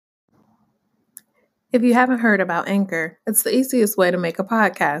If you haven't heard about Anchor, it's the easiest way to make a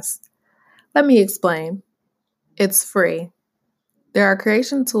podcast. Let me explain. It's free. There are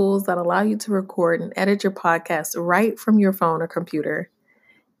creation tools that allow you to record and edit your podcast right from your phone or computer.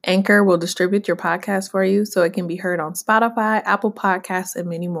 Anchor will distribute your podcast for you so it can be heard on Spotify, Apple Podcasts, and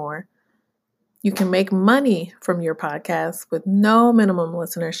many more. You can make money from your podcast with no minimum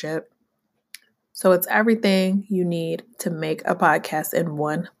listenership. So it's everything you need to make a podcast in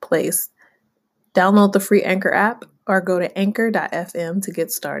one place. Download the free Anchor app or go to anchor.fm to get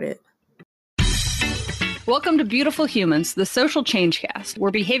started. Welcome to Beautiful Humans, the social change cast,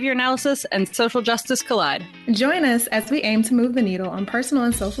 where behavior analysis and social justice collide. Join us as we aim to move the needle on personal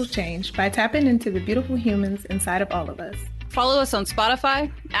and social change by tapping into the beautiful humans inside of all of us. Follow us on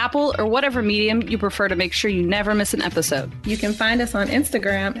Spotify, Apple, or whatever medium you prefer to make sure you never miss an episode. You can find us on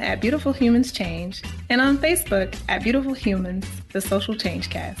Instagram at Beautiful Humans Change and on Facebook at Beautiful Humans, the Social Change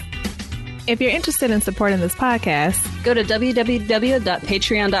Cast. If you're interested in supporting this podcast, go to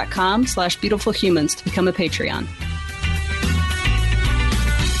www.patreon.com/beautifulhumans to become a Patreon.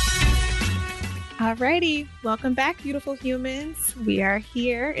 Alrighty, welcome back, beautiful humans. We are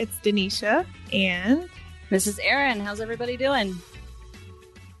here. It's Denisha and this is Erin. How's everybody doing?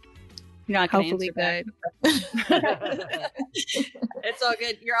 You're not going to hopefully good. It's all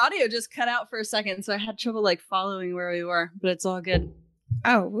good. Your audio just cut out for a second, so I had trouble following where we were, but it's all good.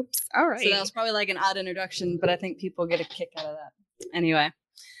 Oh, whoops. All right. So that was probably an odd introduction, but I think people get a kick out of that. Anyway,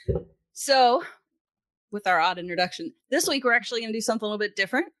 so with our odd introduction, this week we're actually going to do something a little bit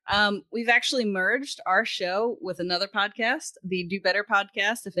different. We've actually merged our show with another podcast, the Do Better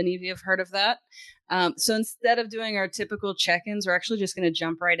podcast, if any of you have heard of that. So instead of doing our typical check-ins, we're actually just going to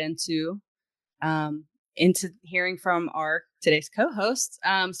jump right into hearing from our today's co-hosts.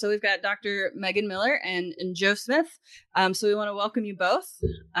 So we've got Dr. Megan Miller and Joe Smith. So we want to welcome you both.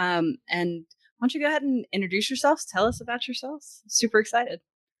 And why don't you go ahead and introduce yourselves? Tell us about yourselves. Super excited.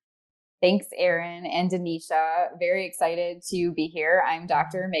 Thanks, Erin and Denisha. Very excited to be here. I'm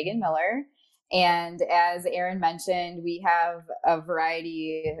Dr. Megan Miller. And as Erin mentioned, we have a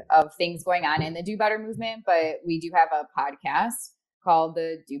variety of things going on in the Do Better movement, but we do have a podcast called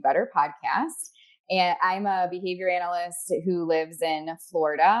the Do Better Podcast. And I'm a behavior analyst who lives in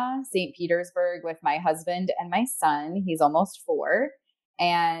Florida, St. Petersburg, with my husband and my son. He's almost 4.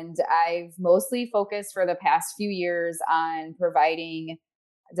 And I've mostly focused for the past few years on providing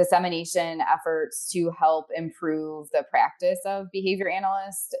dissemination efforts to help improve the practice of behavior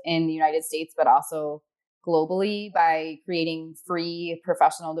analysts in the United States, but also globally by creating free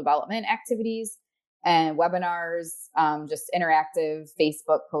professional development activities and webinars, just interactive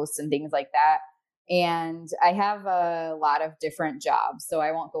Facebook posts and things like that. And I have a lot of different jobs, so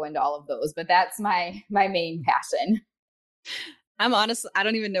I won't go into all of those, but that's my main passion. I'm honest, I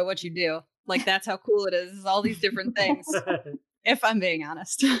don't even know what you do. That's how cool it is all these different things. If I'm being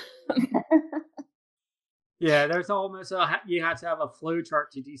honest. Yeah, there's almost you have to have a flow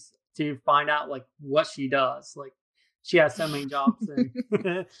chart to find out what she does. She has so many jobs and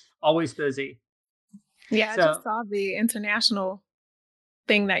always busy. Yeah, I just saw the international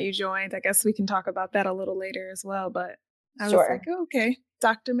thing that you joined. I guess we can talk about that a little later as well. But I was like, oh, okay,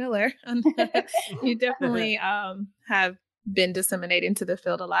 Dr. Miller. You definitely have been disseminating to the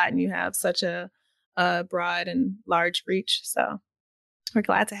field a lot, and you have such a broad and large reach. So we're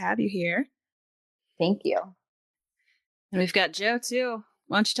glad to have you here. Thank you. And we've got Joe too.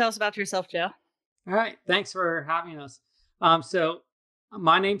 Why don't you tell us about yourself, Joe? All right. Thanks for having us. So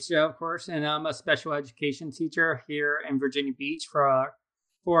my name's Joe, of course, and I'm a special education teacher here in Virginia Beach for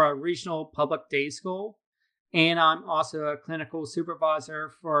a regional public day school. And I'm also a clinical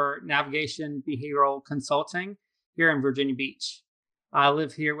supervisor for navigation behavioral consulting here in Virginia Beach. I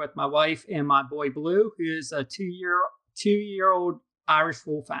live here with my wife and my boy Blue, who is a two-year-old Irish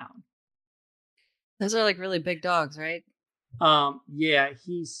Wolfhound. Those are really big dogs, right? Yeah,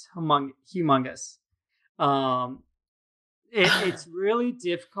 he's humongous. It's really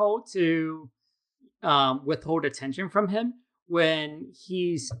difficult to withhold attention from him when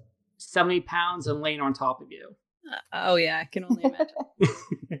he's 70 pounds and laying on top of you. Oh yeah, I can only imagine.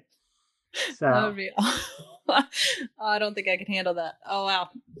 So that would be I don't think I can handle that. Oh wow.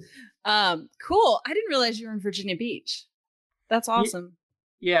 Cool. I didn't realize you were in Virginia Beach. That's awesome.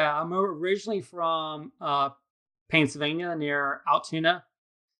 Yeah, I'm originally from Pennsylvania near Altoona,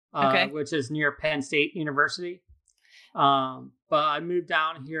 which is near Penn State University. But I moved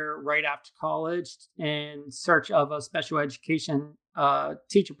down here right after college in search of a special education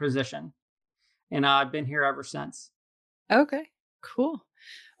teacher position. And I've been here ever since. Okay, cool.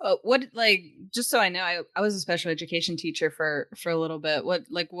 What, just so I know, I was a special education teacher for a little bit. What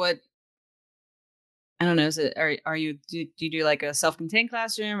I don't know, are you do you do like a self-contained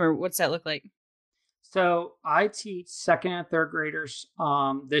classroom, or what's that look like? So I teach second and third graders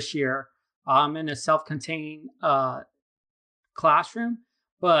this year. I'm in a self-contained classroom,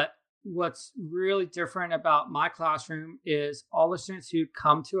 but what's really different about my classroom is all the students who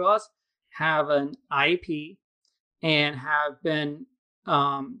come to us have an IEP and have been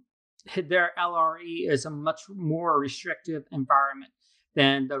their LRE is a much more restrictive environment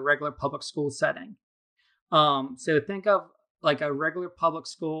than the regular public school setting. So think of like a regular public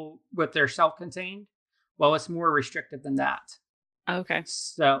school with their self-contained. Well, it's more restrictive than that. Okay.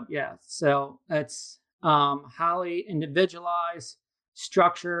 So yeah, so it's highly individualized,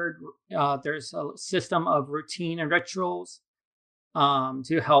 structured. There's a system of routine and rituals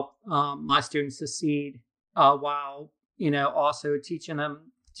to help my students succeed while also teaching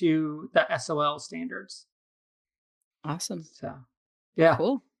them to the SOL standards. Awesome. So yeah,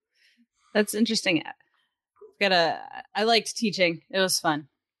 cool. That's interesting. I liked teaching. It was fun.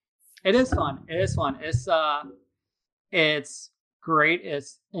 It is fun. It's great.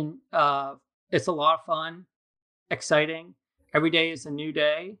 It's a lot of fun, exciting. Every day is a new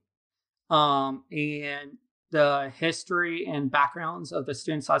day. And the history and backgrounds of the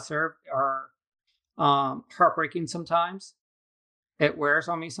students I serve are heartbreaking sometimes. It wears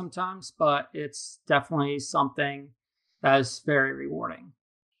on me sometimes, but it's definitely something that is very rewarding.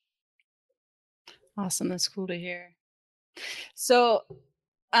 Awesome. That's cool to hear. So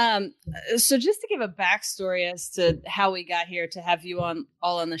just to give a backstory as to how we got here to have you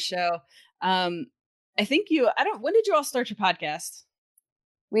all on the show. I think when did you all start your podcast?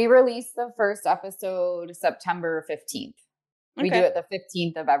 We released the first episode September 15th. Okay. We do it the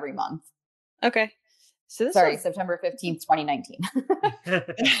 15th of every month. Okay. So September 15th, 2019. Give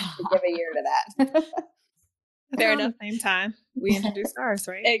a year to that. Fair enough. Same time we introduced ours,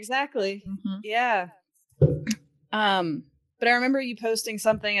 right? Exactly. Mm-hmm. Yeah. But I remember you posting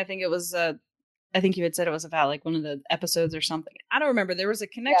something. I think it was, I think you had said it was about like one of the episodes or something. I don't remember. There was a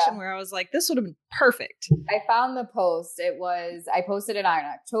connection where I was like, this would have been perfect. I found the post. I posted it on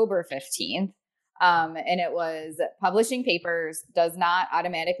October 15th. And it was publishing papers does not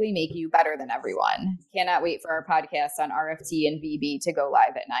automatically make you better than everyone. Cannot wait for our podcast on RFT and VB to go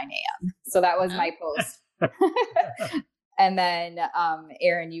live at 9 a.m. So that was my post. And then,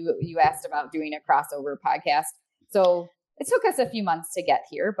 Erin, you asked about doing a crossover podcast. So it took us a few months to get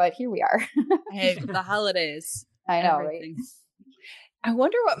here, but here we are. Hey, the holidays. I know, everything. Right? I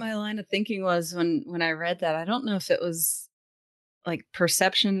wonder what my line of thinking was when I read that. I don't know if it was like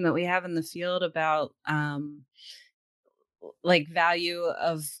perception that we have in the field about like value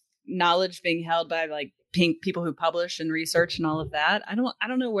of knowledge being held by like people who publish and research and all of that. I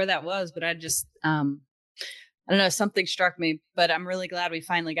don't know where that was, but I just I don't know, something struck me, but I'm really glad we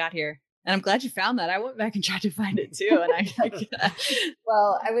finally got here. And I'm glad you found that. I went back and tried to find it too. And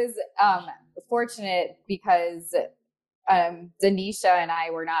well, I was fortunate because Denisha and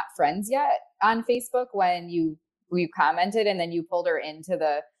I were not friends yet on Facebook when you commented, and then you pulled her into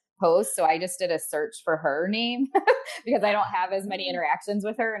the post. So I just did a search for her name because I don't have as many interactions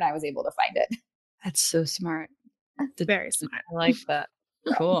with her, and I was able to find it. That's so smart. Very smart. I like that.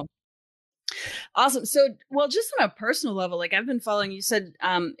 Cool. Awesome. So, well, just on a personal level, like I've been following, you said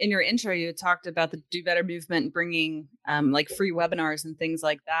in your intro, you had talked about the Do Better movement and bringing like free webinars and things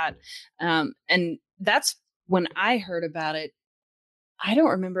like that. And that's when I heard about it. I don't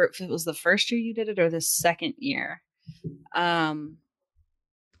remember if it was the first year you did it or the second year. But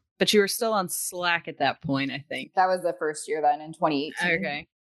you were still on Slack at that point, I think. That was the first year then in 2018. Okay.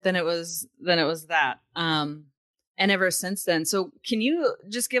 Then it was that. And ever since then. So can you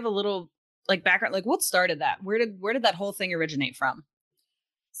just give a little like background, like what started that? Where did that whole thing originate from?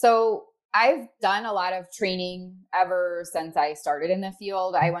 So I've done a lot of training ever since I started in the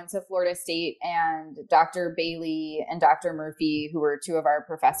field. I went to Florida State, and Dr. Bailey and Dr. Murphy, who were two of our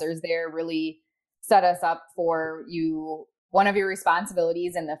professors there, really set us up for you. One of your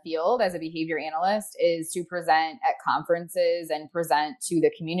responsibilities in the field as a behavior analyst is to present at conferences and present to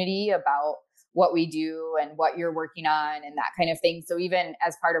the community about what we do and what you're working on and that kind of thing. So even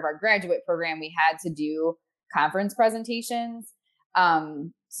as part of our graduate program, we had to do conference presentations.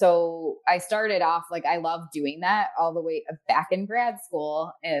 So I started off, like, I loved doing that all the way back in grad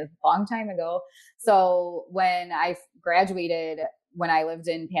school a long time ago. So when I graduated, when I lived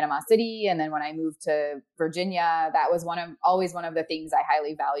in Panama City, and then when I moved to Virginia, that was always one of the things I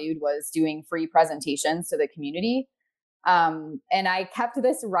highly valued, was doing free presentations to the community. And I kept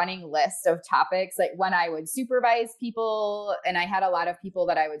this running list of topics, like when I would supervise people, and I had a lot of people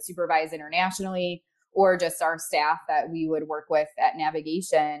that I would supervise internationally, or just our staff that we would work with at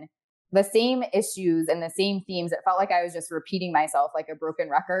Navigation. the same issues and the same themes. It felt like I was just repeating myself like a broken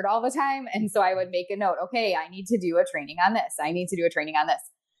record all the time. And so I would make a note, okay, I need to do a training on this. I need to do a training on this.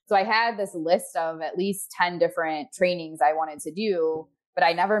 So I had this list of at least 10 different trainings I wanted to do, but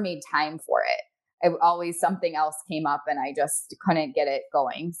I never made time for it. Always something else came up and I just couldn't get it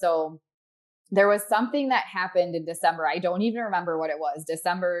going. So there was something that happened in December. I don't even remember what it was,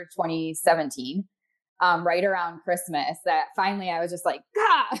 December 2017. Right around Christmas, that finally I was just like,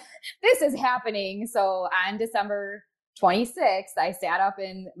 God, this is happening. So on December 26th, I sat up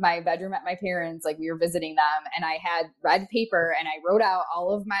in my bedroom at my parents, like we were visiting them, and I had red paper and I wrote out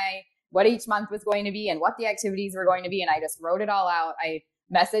all of what each month was going to be and what the activities were going to be. And I just wrote it all out. I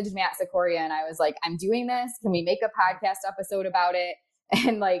messaged Matt Sikoria and I was like, I'm doing this. Can we make a podcast episode about it?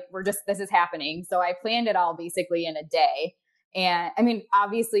 And like, this is happening. So I planned it all basically in a day. And I mean,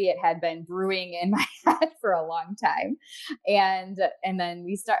 obviously it had been brewing in my head for a long time. And then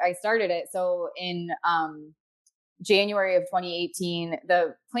I started it. So in January of 2018,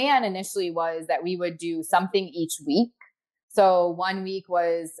 the plan initially was that we would do something each week. So 1 week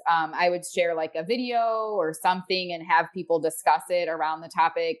was, I would share like a video or something and have people discuss it around the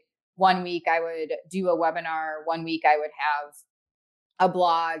topic. 1 week I would do a webinar. 1 week I would have a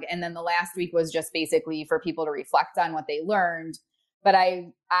blog. And then the last week was just basically for people to reflect on what they learned. But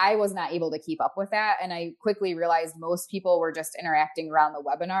I was not able to keep up with that. And I quickly realized most people were just interacting around the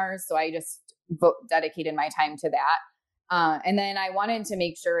webinars. So I just dedicated my time to that. And then I wanted to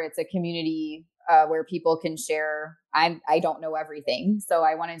make sure it's a community where people can share. I don't know everything. So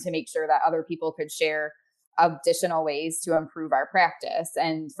I wanted to make sure that other people could share additional ways to improve our practice.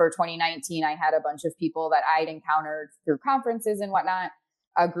 And for 2019, I had a bunch of people that I'd encountered through conferences and whatnot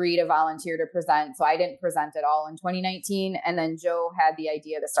agree to volunteer to present. So I didn't present at all in 2019. And then Joe had the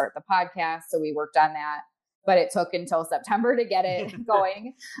idea to start the podcast. So we worked on that, but it took until September to get it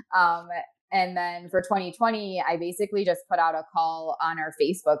going. And then for 2020, I basically just put out a call on our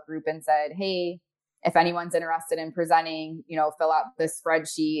Facebook group and said, hey, if anyone's interested in presenting, fill out this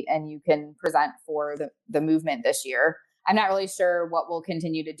spreadsheet and you can present for the movement this year. I'm not really sure what we'll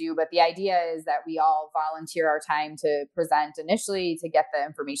continue to do, but the idea is that we all volunteer our time to present initially to get the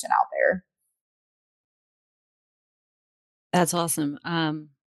information out there. That's awesome.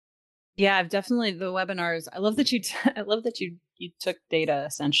 Yeah, I've definitely the webinars. I love that you took data.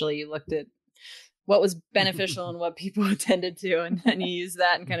 Essentially, you looked at what was beneficial and what people attended to, and then you used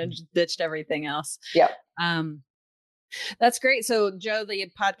that and kind of ditched everything else. Yep. That's great. So, Joe, the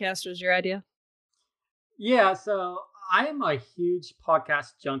podcast was your idea? Yeah. So I am a huge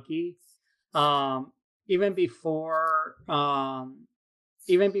podcast junkie. Even before I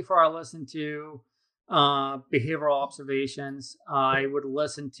listened to behavioral observations, I would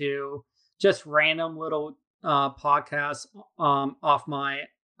listen to just random little podcasts off my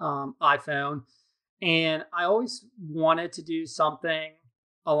iPhone. And I always wanted to do something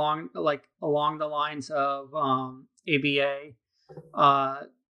along the lines of ABA.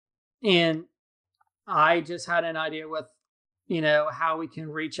 And I just had an idea with, how we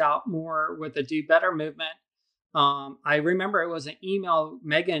can reach out more with the Do Better movement. I remember it was an email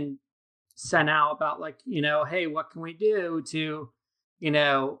Megan sent out about hey, what can we do to,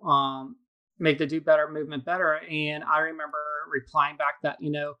 make the Do Better movement better? And I remember replying back that,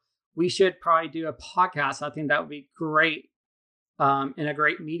 we should probably do a podcast. I think that would be great, and a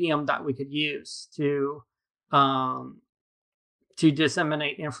great medium that we could use to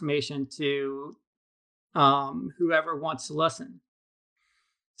disseminate information to whoever wants to listen.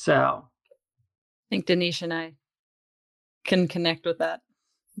 So I think Denise and I can connect with that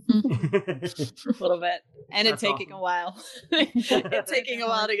a little bit, and it's taking awesome. A while. It's taking a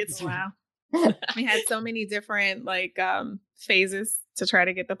while to get started. Wow. We had so many different phases to try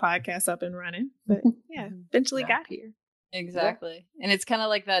to get the podcast up and running, but yeah, eventually got here. Exactly. Yeah. And it's kind of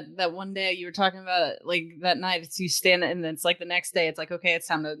like that one day you were talking about, like that night, it's you stand and then it's like the next day, it's like, okay, it's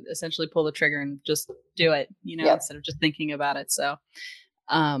time to essentially pull the trigger and just do it, instead of just thinking about it. So,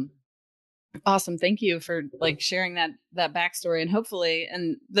 awesome. Thank you for sharing that backstory, and hopefully,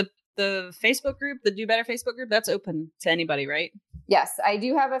 and the Facebook group, the Do Better Facebook group, that's open to anybody, right? Yes, I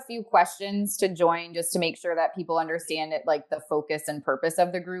do have a few questions to join just to make sure that people understand it, like the focus and purpose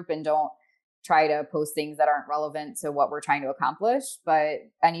of the group, and don't try to post things that aren't relevant to what we're trying to accomplish, but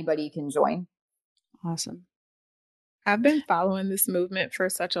anybody can join. Awesome. I've been following this movement for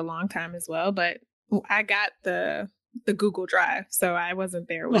such a long time as well, but I got the the Google Drive, so I wasn't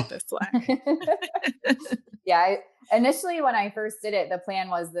there with the Slack. Yeah. Initially, when I first did it, the plan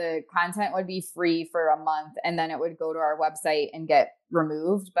was the content would be free for a month and then it would go to our website and get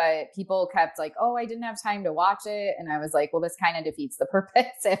removed. But people kept like, oh, I didn't have time to watch it. And I was like, well, this kind of defeats the purpose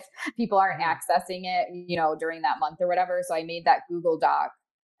if people aren't accessing it, during that month or whatever. So I made that Google Doc,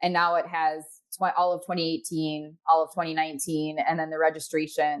 and now it has all of 2018, all of 2019, and then the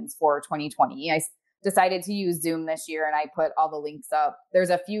registrations for 2020. I decided to use Zoom this year and I put all the links up.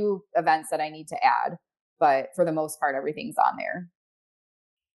 There's a few events that I need to add, but for the most part, everything's on there.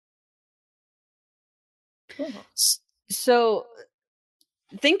 Cool. So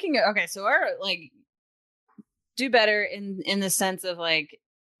thinking, okay, so our do better in the sense of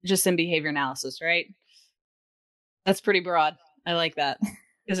just in behavior analysis, right? That's pretty broad. I like that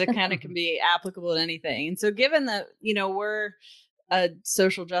because it kind of can be applicable to anything. And so given that, we're a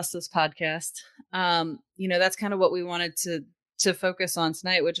social justice podcast, that's kind of what we wanted to focus on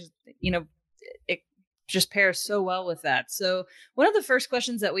tonight, which is, it just pairs so well with that. So one of the first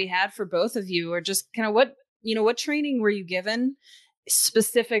questions that we had for both of you are just kind of what training were you given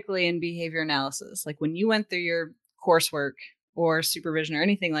specifically in behavior analysis? Like when you went through your coursework or supervision or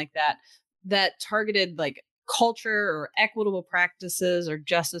anything like that, that targeted culture or equitable practices or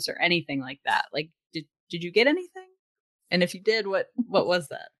justice or anything like that. Did you get anything? And if you did, what was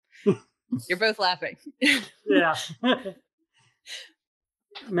that? You're both laughing. Yeah.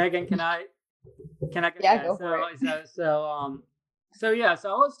 Megan, can I go? Yeah, go for it. So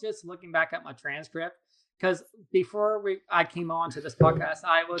I was just looking back at my transcript because before I came on to this podcast,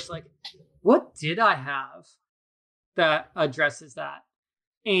 I was like, what did I have that addresses that?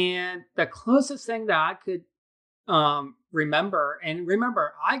 And the closest thing that I could remember,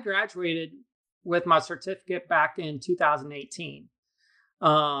 I graduated with my certificate back in 2018.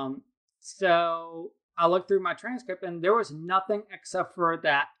 So I looked through my transcript and there was nothing except for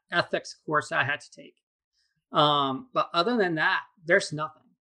that ethics course I had to take. But other than that, there's nothing.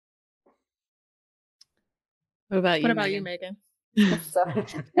 What about you, Megan? So,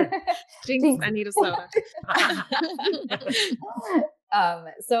 Jinx, I need a soda.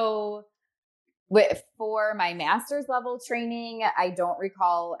 So for my master's level training, I don't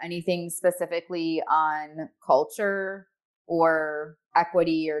recall anything specifically on culture or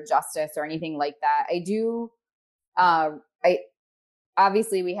equity or justice or anything like that. I do.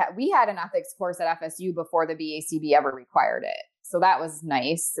 Obviously we had an ethics course at FSU before the BACB ever required it. So that was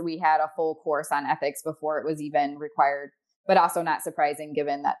nice. We had a full course on ethics before it was even required, but also not surprising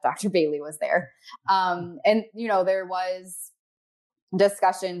given that Dr. Bailey was there. And, there was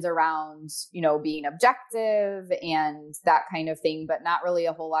discussions around, being objective and that kind of thing, but not really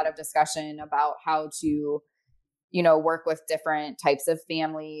a whole lot of discussion about how to, work with different types of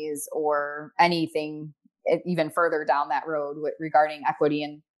families or anything even further down that road regarding equity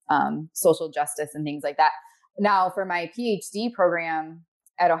and social justice and things like that. Now, for my PhD program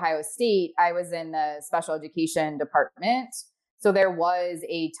at Ohio State, I was in the special education department. So there was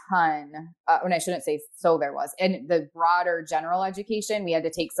a ton, and I shouldn't say so there was, in the broader general education, we had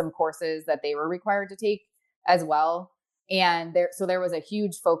to take some courses that they were required to take as well. And there was a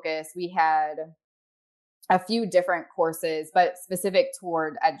huge focus. We had a few different courses, but specific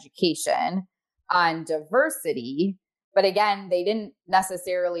toward education on diversity. But again, they didn't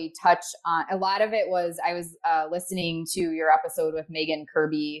necessarily touch on, a lot of it was, I was listening to your episode with Megan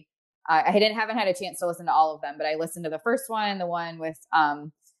Kirby. I haven't had a chance to listen to all of them, but I listened to the first one, the one with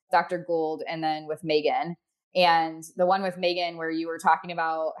Dr. Gould, and then with Megan. And the one with Megan where you were talking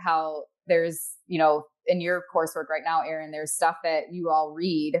about how there's, in your coursework right now, Erin, there's stuff that you all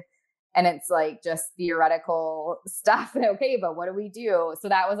read and it's just theoretical stuff. Okay, but what do we do? So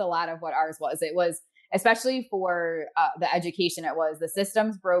that was a lot of what ours was. It was, especially for the education, it was the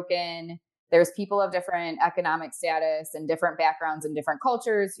system's broken. There's people of different economic status and different backgrounds and different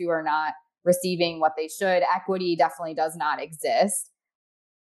cultures who are not receiving what they should. Equity definitely does not exist.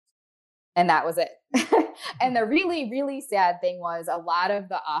 And that was it. And the really, really sad thing was a lot of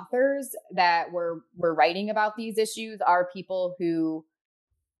the authors that were writing about these issues are people who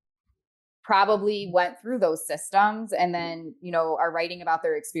probably went through those systems and then, are writing about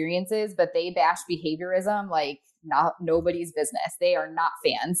their experiences, but they bash behaviorism like nobody's business. They are not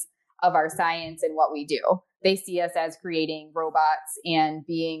fans of our science and what we do. They see us as creating robots and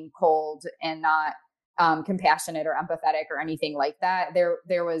being cold and not compassionate or empathetic or anything like that.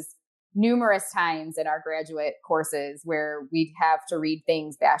 There was numerous times in our graduate courses where we'd have to read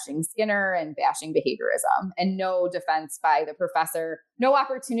things bashing Skinner and bashing behaviorism, and no defense by the professor, no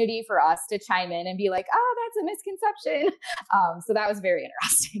opportunity for us to chime in and be like, oh, that's a misconception. So that was very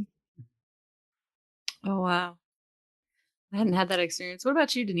interesting. Oh, wow. I hadn't had that experience. What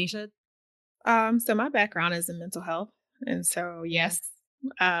about you, Denisha? So my background is in mental health. And so, yes,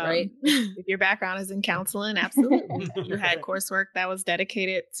 Right. if your background is in counseling, absolutely. You had coursework that was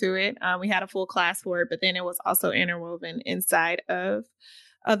dedicated to it. We had a full class for it, but then it was also interwoven inside of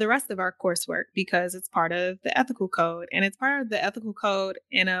the rest of our coursework because it's part of the ethical code, and it's part of the ethical code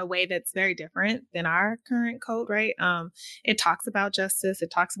in a way that's very different than our current code, right? It talks about justice.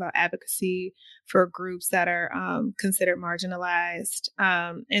 It talks about advocacy for groups that are considered marginalized.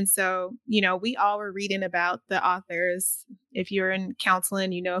 And so, we all were reading about the authors. If you're in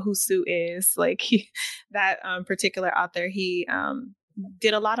counseling, you know who Sue is. Like that particular author, he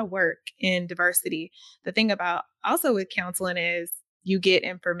did a lot of work in diversity. The thing about also with counseling is you get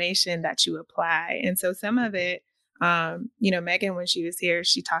information that you apply. And so some of it, Megan, when she was here,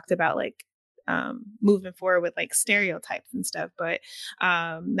 she talked about like moving forward with like stereotypes and stuff, but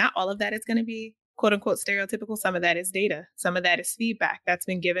not all of that is going to be quote unquote stereotypical. Some of that is data. Some of that is feedback that's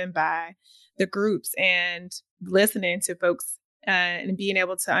been given by the groups, and listening to folks and being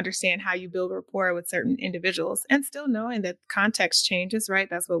able to understand how you build rapport with certain individuals, and still knowing that context changes, right?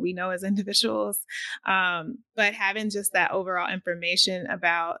 That's what we know as individuals. But having just that overall information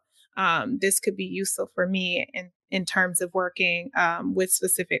about this could be useful for me in terms of working with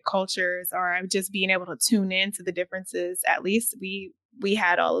specific cultures, or just being able to tune into the differences. At least we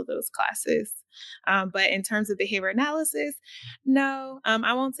had all of those classes. But in terms of behavior analysis, no,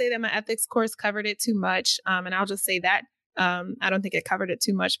 I won't say that my ethics course covered it too much. And I'll just say that I don't think it covered it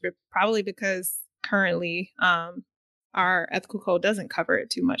too much, but probably because currently our ethical code doesn't cover it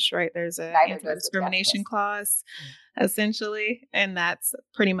too much, right? There's an anti-discrimination clause, essentially, and that's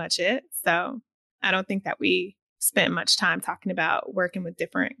pretty much it. So I don't think that we spent much time talking about working with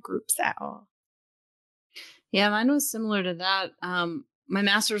different groups at all. Yeah, mine was similar to that. My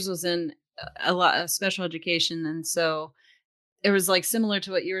master's was in a lot of special education, and so it was like similar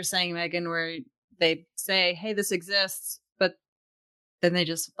to what you were saying, Megan, where they say, hey, this exists, but then they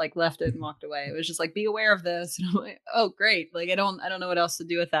just like left it and walked away. It was just like, be aware of this. And I'm like, oh, great. Like, I don't know what else to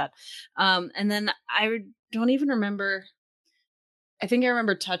do with that. And then I don't even remember. I think I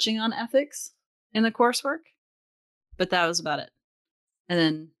remember touching on ethics in the coursework, but that was about it. And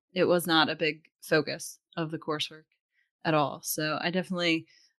then it was not a big focus of the coursework at all. So I definitely,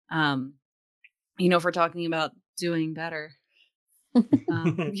 if we're talking about doing better,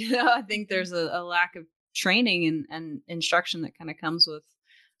 I think there's a lack of training and instruction that kind of comes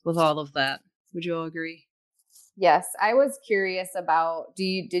with all of that. Would you all agree? Yes, I was curious about,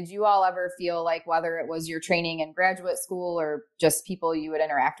 did you all ever feel like, whether it was your training in graduate school or just people you would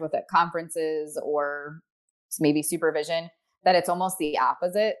interact with at conferences or maybe supervision, that it's almost the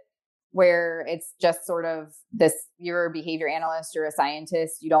opposite, where it's just sort of this, you're a behavior analyst or a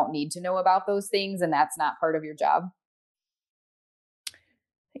scientist, you don't need to know about those things, and that's not part of your job?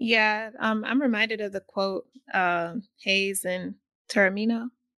 Yeah, I'm reminded of the quote, Hayes and Taramino.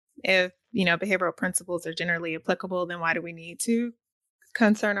 If, behavioral principles are generally applicable, then why do we need to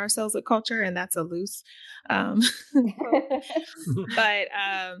concern ourselves with culture? And that's a loose. But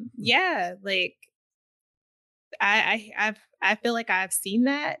yeah, like I feel like I've seen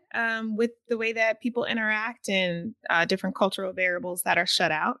that with the way that people interact and different cultural variables that are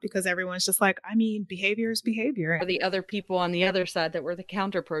shut out because everyone's just like, behavior is behavior. Or the other people on the other side that were the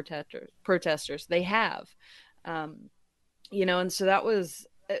counter protesters, they have, and so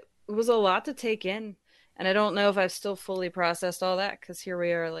it was a lot to take in. And I don't know if I've still fully processed all that, because here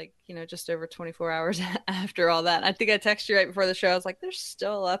we are, like, just over 24 hours after all that. I think I texted you right before the show. I was like, there's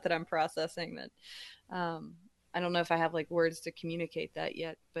still a lot that I'm processing that I don't know if I have like words to communicate that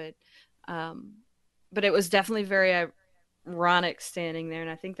yet, but it was definitely very ironic standing there.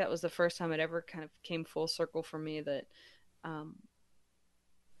 And I think that was the first time it ever kind of came full circle for me that I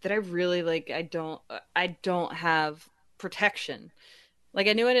really I don't have protection. Like,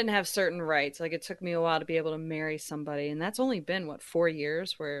 I knew I didn't have certain rights. Like, it took me a while to be able to marry somebody. And that's only been, 4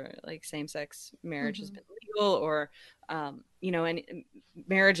 years where like same-sex marriage has been legal, or, any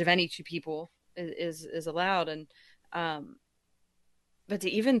marriage of any two people is allowed. And but to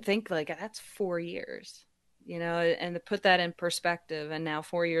even think like that's 4 years, and to put that in perspective, and now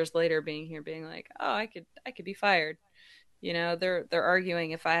 4 years later being here being like, oh, I could be fired. They're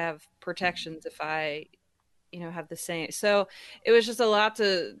arguing if I have protections, if I have the same. So it was just a lot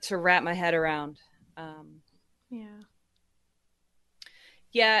to wrap my head around. Yeah.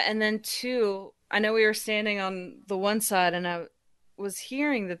 And then two, I know we were standing on the one side, and I was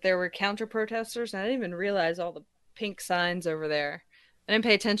hearing that there were counter protesters, and I didn't even realize all the pink signs over there. I didn't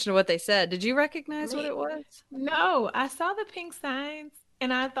pay attention to what they said. Did you recognize what it was? No, I saw the pink signs.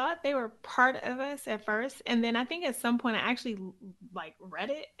 And I thought they were part of us at first. And then I think at some point I actually like read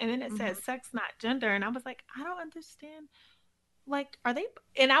it and then it Mhm. said sex, not gender. And I was like, I don't understand. Like, are they?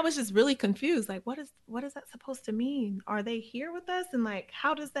 And I was just really confused. Like, what is that supposed to mean? Are they here with us? And like,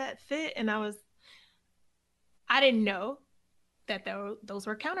 how does that fit? And I didn't know that those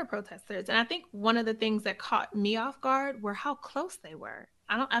were counter protesters. And I think one of the things that caught me off guard were how close they were.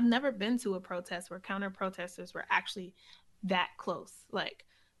 I've never been to a protest where counter protesters were actually that close. Like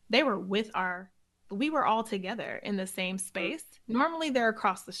they were we were all together in the same space. Normally they're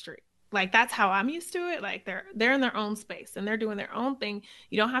across the street. Like that's how I'm used to it. Like they're in their own space and they're doing their own thing.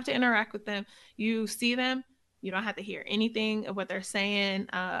 You don't have to interact with them. You see them, you don't have to hear anything of what they're saying.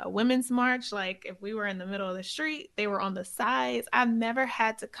 Women's march, like if we were in the middle of the street, they were on the sides. I've never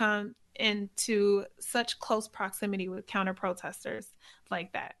had to come into such close proximity with counter protesters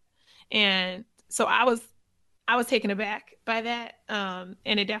like that. And so I was taken aback by that. And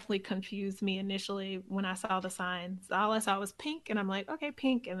it definitely confused me initially when I saw the signs. All I saw was pink, and I'm like, okay,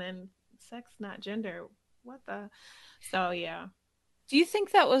 pink, and then sex, not gender. What the? So yeah, Do you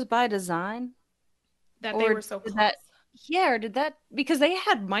think that was by design? that they Or were so did close. that, yeah, or did that, because they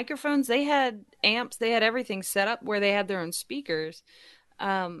had microphones, they had amps, they had everything set up where they had their own speakers.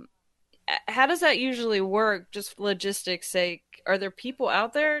 Um, how does that usually work? Just logistics sake, are there people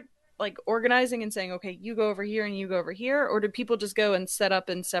out there like organizing and saying, okay, you go over here and you go over here, or do people just go and set up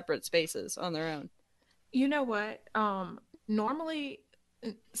in separate spaces on their own? You know what? Normally,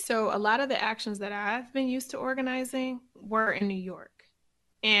 so a lot of the actions that I've been used to organizing were in New York.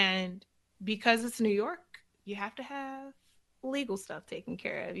 And because it's New York, you have to have legal stuff taken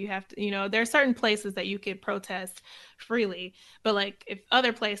care of. You have to, there are certain places that you could protest freely, but like if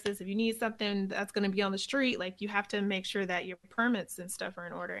other places, if you need something that's going to be on the street, like you have to make sure that your permits and stuff are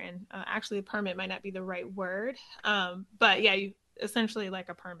in order. And actually, a permit might not be the right word, but yeah, you essentially like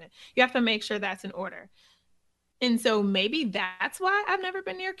a permit. You have to make sure that's in order. And so maybe that's why I've never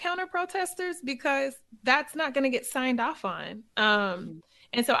been near counter protesters because that's not going to get signed off on. Mhm.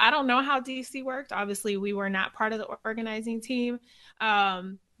 And so I don't know how DC worked. Obviously, we were not part of the organizing team.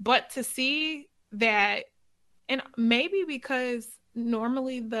 But to see that, and maybe because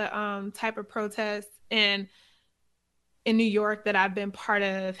normally the type of protests in New York that I've been part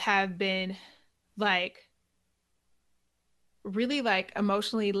of have been like really like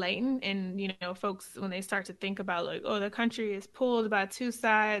emotionally latent, and folks when they start to think about like, oh, the country is pulled by two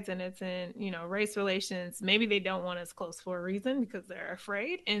sides and it's in race relations, maybe they don't want us close for a reason because they're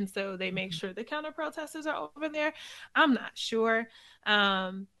afraid, and so they make sure the counter protesters are over there. I'm not sure.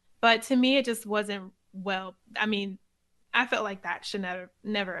 But to me it just wasn't, well, I mean, I felt like that should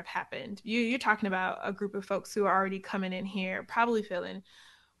never have happened. You're talking about a group of folks who are already coming in here probably feeling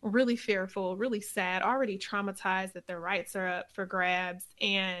really fearful, really sad, already traumatized that their rights are up for grabs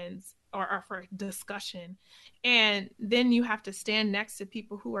and or for discussion. And then you have to stand next to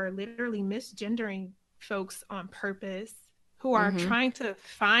people who are literally misgendering folks on purpose, who are Mhm. trying to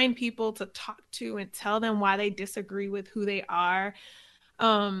find people to talk to and tell them why they disagree with who they are.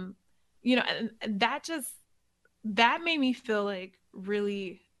 Um, and that made me feel like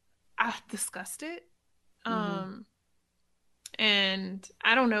really disgusted. Mhm. Um, and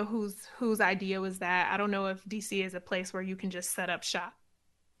I don't know whose idea was that. I don't know if DC is a place where you can just set up shop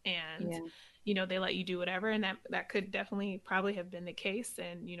and Yeah. they let you do whatever, and that could definitely probably have been the case.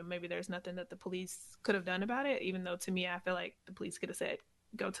 And maybe there's nothing that the police could have done about it, even though to me I feel like the police could have said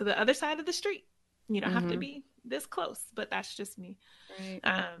go to the other side of the street. You don't have to Mhm. be this close, but that's just me. Right.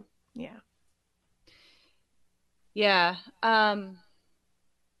 Yeah. Yeah.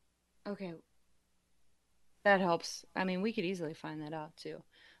 Okay, that helps. I mean, we could easily find that out too.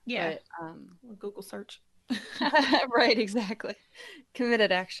 Yeah. But Google search. right, exactly.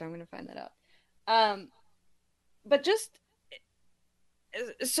 Committed action. I'm going to find that out. Um, but just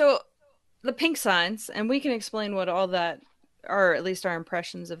so the pink signs, and we can explain what all that, or at least our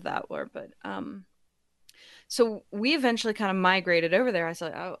impressions of that were. But so we eventually kind of migrated over there. I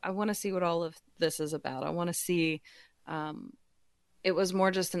said, I want to see what all of this is about. I want to see. Um, it was more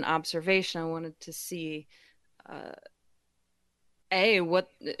just an observation. I wanted to see. Uh, what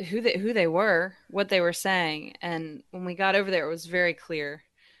who they were, what they were saying, and when we got over there, it was very clear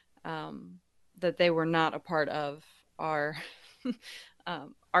um, that they were not a part of our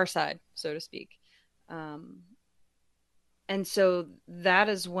our side, so to speak. Um, and so that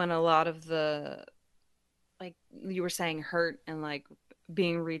is when a lot of the, like you were saying, hurt and like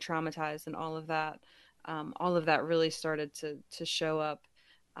being re-traumatized and all of that really started to show up.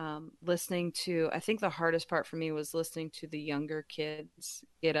 Listening to, I think the hardest part for me was listening to the younger kids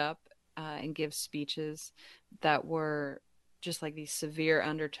get up and give speeches that were just like these severe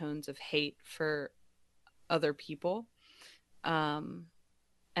undertones of hate for other people. And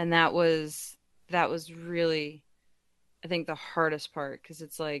that was really, I think, the hardest part, because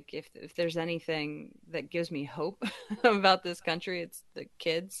it's like if there's anything that gives me hope about this country, it's the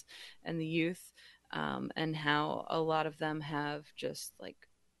kids and the youth, and how a lot of them have just like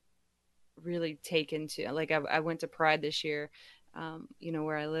really taken to, like, I went to Pride this year,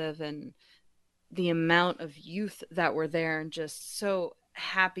 where I live, and the amount of youth that were there and just so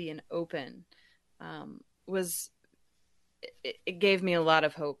happy and open, was it gave me a lot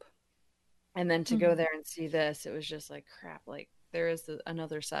of hope. And then to go there and see this, it was just like, crap, like there is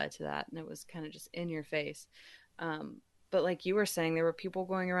another side to that. And it was kind of just in your face. But like you were saying, there were people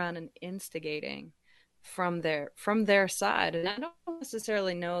going around and instigating from their side. And I don't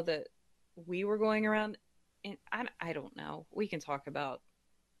necessarily know that we were going around, and I don't know. We can talk about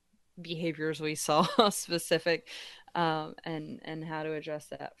behaviors we saw specific, and how to address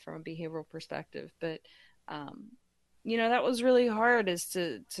that from a behavioral perspective. But that was really hard, is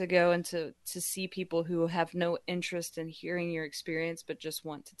to go and to see people who have no interest in hearing your experience, but just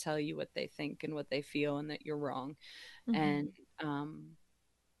want to tell you what they think and what they feel, and that you're wrong. And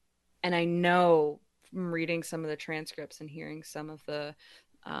I know from reading some of the transcripts and hearing some of the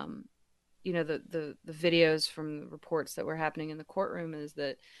the videos from the reports that were happening in the courtroom, is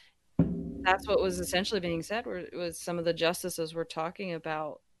that that's what was essentially being said, was some of the justices were talking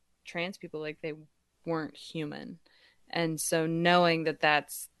about trans people like they weren't human. And so knowing that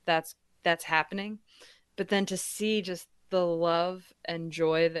that's happening, but then to see just the love and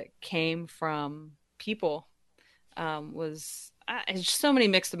joy that came from people, was it's just so many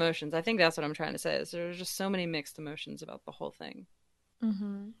mixed emotions. I think that's what I'm trying to say, is there was just so many mixed emotions about the whole thing.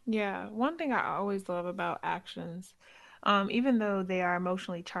 Yeah, one thing I always love about actions, even though they are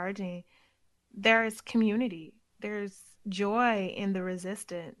emotionally charging, there is community. There's joy in the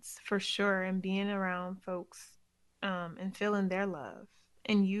resistance for sure, and being around folks, and feeling their love,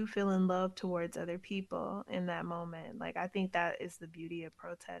 and you feeling love towards other people in that moment. Like, I think that is the beauty of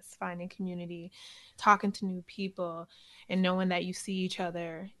protests, finding community, talking to new people, and knowing that you see each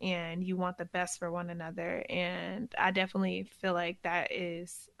other and you want the best for one another. And I definitely feel like that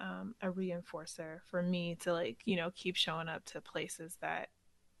is, a reinforcer for me to, like, keep showing up to places that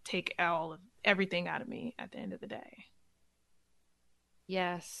take all of everything out of me at the end of the day.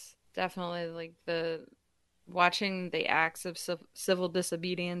 Yes, definitely. Like the watching the acts of civil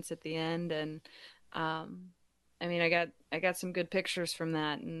disobedience at the end, and um I mean, I got some good pictures from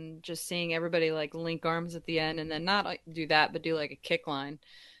that, and just seeing everybody like link arms at the end, and then not like do that, but do like a kick line,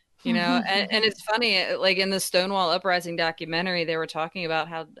 and it's funny, like in the Stonewall Uprising documentary, they were talking about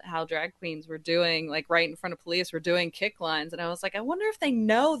how drag queens were doing, like right in front of police, were doing kick lines, and I was like, I wonder if they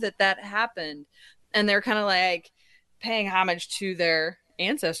know that happened, and they're kind of like paying homage to their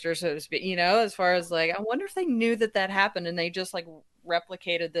ancestors, so to speak, as far as like, I wonder if they knew that happened, and they just like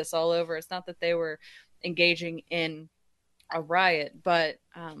replicated this all over. It's not that they were engaging in a riot, but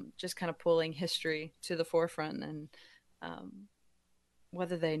just kind of pulling history to the forefront, and um,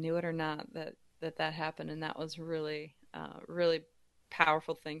 whether they knew it or not, that happened. And that was really really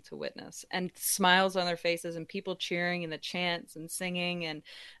powerful thing to witness, and smiles on their faces, and people cheering, and the chants and singing, and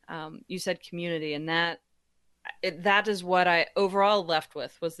you said community, and that is what I overall left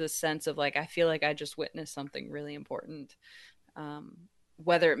with, was this sense of like, I feel like I just witnessed something really important, um,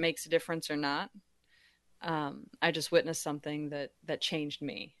 whether it makes a difference or not. I just witnessed something that changed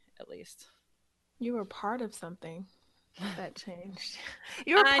me, at least. You were part of something that changed.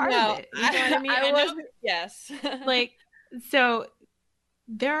 You were I part of know. it. You know what I mean? I I know, wasn't. Yes. like, so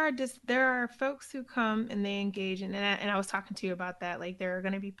there are folks who come and they engage in, and I was talking to you about that. Like, there are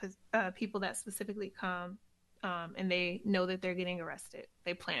going to be people that specifically come, and they know that they're getting arrested.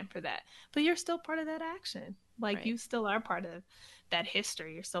 They plan for that, but you're still part of that action. Like, Right. you still are part of that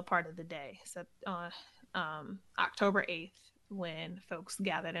history. You're still part of the day. So on October 8th, when folks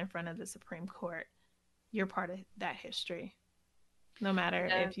gathered in front of the Supreme Court, you're part of that history, no matter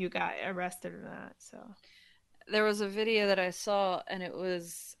Yeah. if you got arrested or not. So There was a video that I saw, and it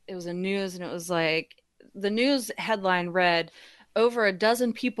was a news, and it was like, the news headline read, over a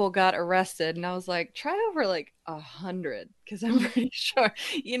dozen people got arrested, and I was like, try over like 100, because I'm pretty sure,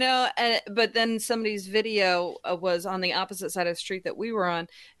 but then somebody's video was on the opposite side of the street that we were on,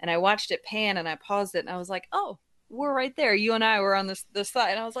 and I watched it pan, and I paused it, and I was like, oh, we're right there, you and I were on this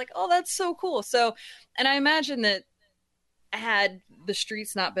side, and I was like, oh, that's so cool. So, and I imagine that had the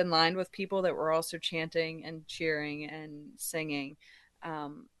streets not been lined with people that were also chanting and cheering and singing,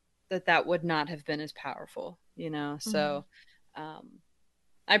 that would not have been as powerful, So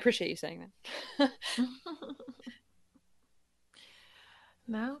I appreciate you saying that.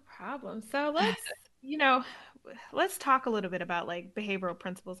 No problem. So let's talk a little bit about like behavioral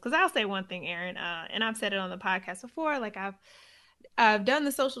principles. Because I'll say one thing, Erin, and I've said it on the podcast before. Like I've done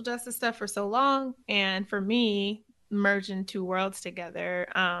the social justice stuff for so long, and for me, merging two worlds together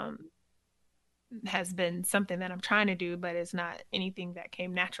has been something that I'm trying to do, but it's not anything that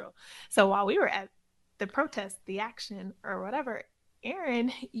came natural. So while we were at the protest, the action, or whatever,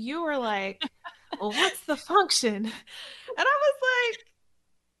 Erin, you were like, "Well, what's the function?" And I was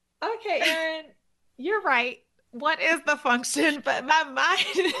like, "Okay, Erin, you're right. What is the function?" But my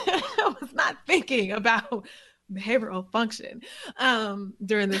mind was not thinking about behavioral function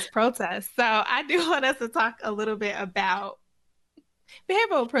during this protest. So I do want us to talk a little bit about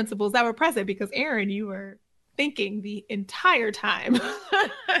behavioral principles that were present because Erin, you were thinking the entire time.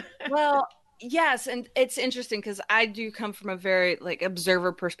 Well, yes, and it's interesting because I do come from a very like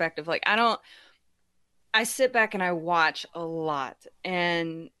observer perspective. Like I sit back and I watch a lot,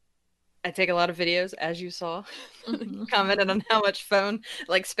 and I take a lot of videos, as you saw. Mm-hmm. Commented on how much phone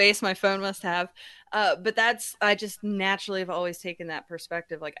like space my phone must have. But I just naturally have always taken that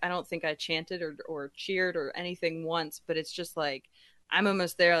perspective. Like I don't think I chanted or cheered or anything once, but it's just like I'm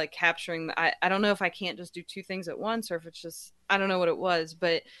almost there, like capturing. I don't know if I can't just do two things at once, or if it's just I don't know what it was,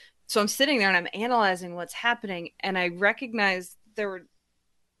 but so I'm sitting there and I'm analyzing what's happening, and I recognized there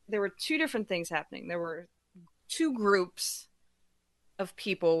were two different things happening. There were two groups of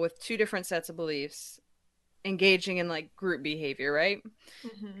people with two different sets of beliefs engaging in like group behavior, right?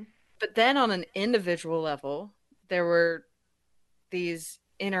 Mm-hmm. But then on an individual level, there were these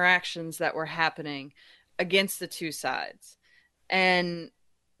interactions that were happening against the two sides. And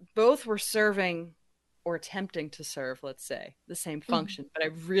both were serving or attempting to serve, let's say, the same function, but I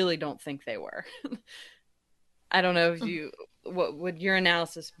really don't think they were. I don't know if what would your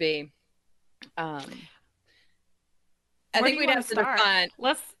analysis be? I think we'd have to define.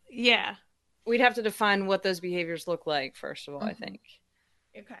 We'd have to define what those behaviors look like, first of all, I think.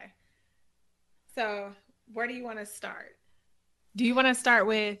 Okay. So, where do you want to start? Do you want to start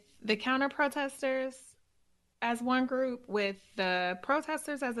with the counter protesters as one group, with the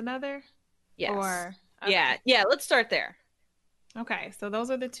protesters as another? Yes. Or okay. Yeah, let's start there. Okay, so those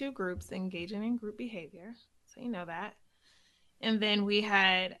are the two groups engaging in group behavior. So you know that. And then we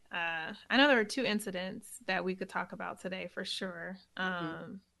had, I know there were two incidents that we could talk about today for sure.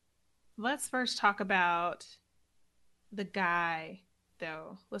 Let's first talk about the guy,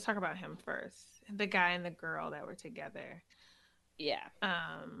 though. Let's talk about him first. The guy and the girl that were together. Yeah.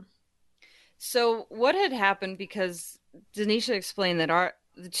 So what had happened, because Denisha explained that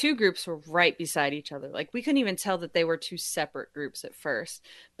the two groups were right beside each other. Like we couldn't even tell that they were two separate groups at first.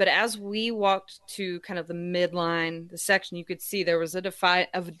 But as we walked to kind of the midline, the section, you could see there was a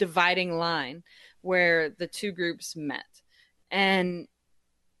dividing line where the two groups met. And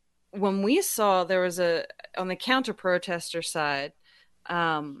when we saw there was on the counter protester side,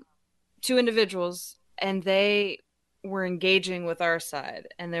 two individuals, and they were engaging with our side,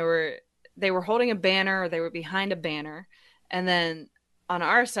 and they were holding a banner, or they were behind a banner, and then on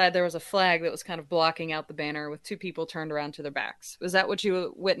our side there was a flag that was kind of blocking out the banner with two people turned around to their backs. Was that what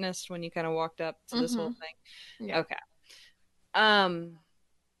you witnessed when you kind of walked up to this whole thing? Yeah. Okay.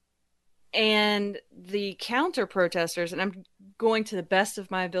 And the counter protesters, and I'm going to the best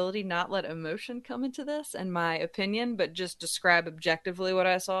of my ability not let emotion come into this and my opinion, but just describe objectively what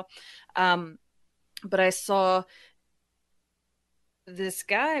I saw. But I saw this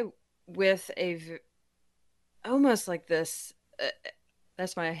guy with almost like this.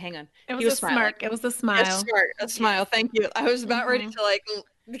 That's my hang on. It was a smirk. It was a smile. A smile. Thank you. I was about ready to like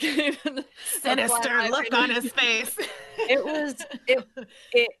sinister look on his face. It was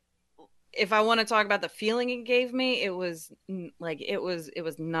if I want to talk about the feeling it gave me, it was like it was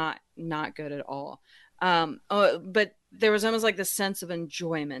not good at all. But there was almost like the sense of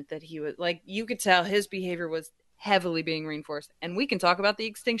enjoyment that he was like. You could tell his behavior was heavily being reinforced, and we can talk about the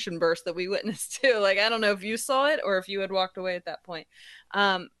extinction burst that we witnessed too. Like I don't know if you saw it or if you had walked away at that point.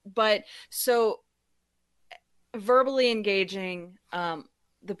 But so verbally engaging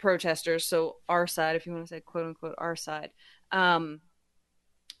the protesters, so our side, if you want to say quote unquote our side,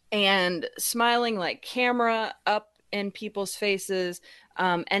 and smiling like camera up in people's faces.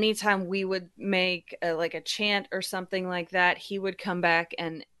 Anytime we would make like a chant or something like that, he would come back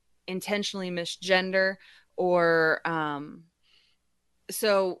and intentionally misgender, or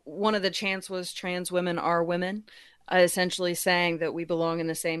so one of the chants was trans women are women, essentially saying that we belong in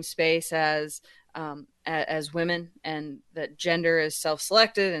the same space as women, and that gender is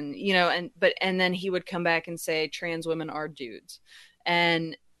self-selected, and and then he would come back and say trans women are dudes.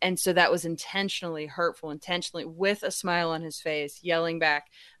 And And so that was intentionally hurtful, intentionally with a smile on his face, yelling back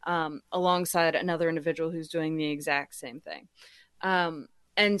alongside another individual who's doing the exact same thing.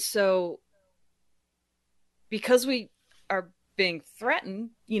 And so because we are being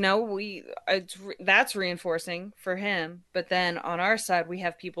threatened, that's reinforcing for him. But then on our side, we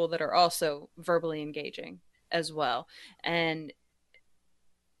have people that are also verbally engaging as well. And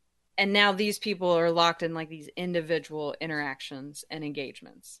now these people are locked in like these individual interactions and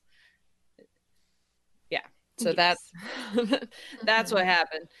engagements. Yeah. So yes. That's what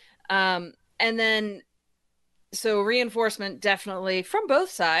happened. And then, so reinforcement definitely from both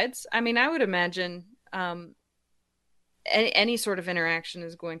sides. I mean, I would imagine any sort of interaction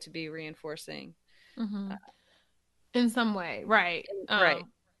is going to be reinforcing. In some way. Right. Right.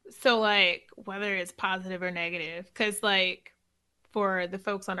 So like whether it's positive or negative, because like for the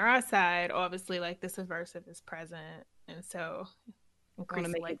folks on our side, obviously like this aversive is present. And so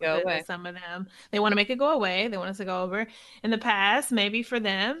increasingly some of them, they want to make it go away. They want us to go over. In the past, maybe for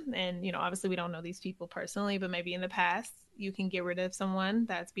them, and obviously we don't know these people personally, but maybe in the past you can get rid of someone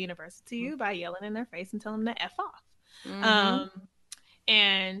that's being aversive to you by yelling in their face and telling them to F off.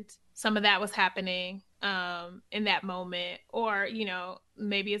 And some of that was happening in that moment, or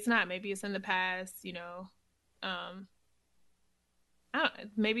maybe it's not, maybe it's in the past,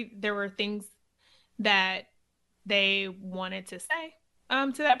 maybe there were things that they wanted to say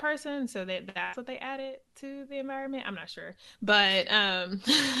to that person, so that's what they added to the environment. I'm not sure, but well,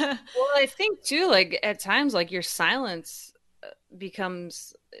 I think too, like at times, like your silence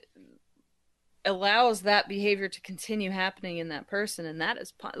allows that behavior to continue happening in that person, and that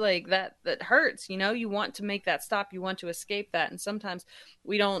is like that hurts. You want to make that stop, you want to escape that, and sometimes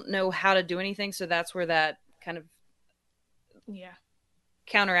we don't know how to do anything, so that's where that kind of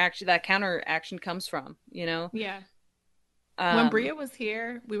counteraction comes from. When Bria was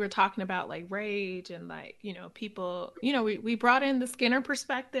here, we were talking about like rage and like, people, we brought in the Skinner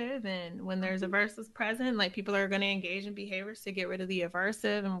perspective, and when there's aversive present, like people are going to engage in behaviors to get rid of the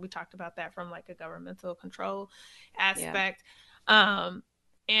aversive. And we talked about that from like a governmental control aspect.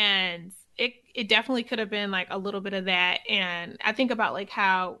 And it definitely could have been like a little bit of that. And I think about like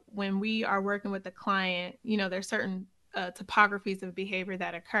how when we are working with the client, there's certain topographies of behavior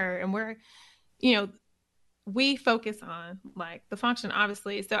that occur, and we're, we focus on like the function,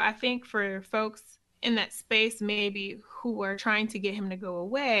 obviously. So I think for folks in that space, maybe who are trying to get him to go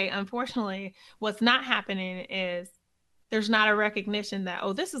away, unfortunately, what's not happening is there's not a recognition that,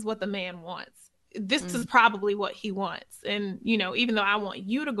 oh, this is what the man wants. This is probably what he wants. And, even though I want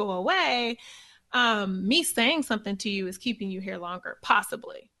you to go away, me saying something to you is keeping you here longer,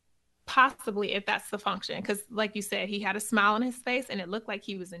 possibly if that's the function. Because like you said, he had a smile on his face and it looked like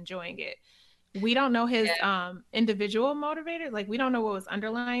he was enjoying it. We don't know his individual motivator. Like we don't know what was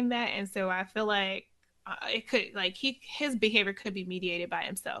underlying that. And so I feel like it could, like his behavior could be mediated by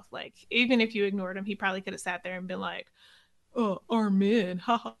himself. Like even if you ignored him, he probably could have sat there and been like, oh, our men,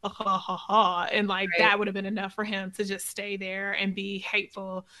 ha ha ha ha ha. And like that would have been enough for him to just stay there and be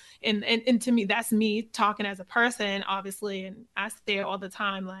hateful. And to me, that's me talking as a person, obviously. And I say it all the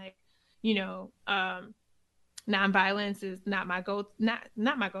time, like, nonviolence is not my go-to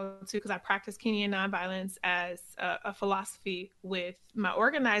because I practice Kenyan nonviolence as a philosophy with my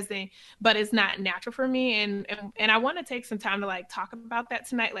organizing, but it's not natural for me. And I want to take some time to like talk about that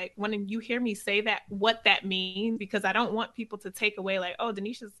tonight. Like when you hear me say that, what that means, because I don't want people to take away like, oh,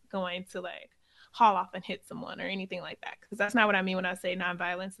 Denisha's going to like haul off and hit someone or anything like that. Because that's not what I mean when I say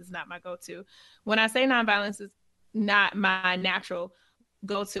nonviolence is not my go-to. When I say nonviolence is not my natural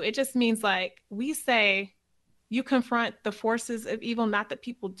go-to, it just means like we say, you confront the forces of evil, not the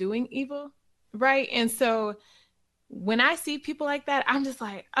people doing evil, right? And so when I see people like that, I'm just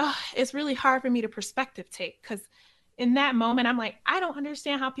like, oh, it's really hard for me to perspective take, because in that moment, I'm like, I don't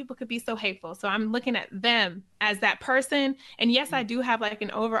understand how people could be so hateful. So I'm looking at them as that person. And yes, I do have like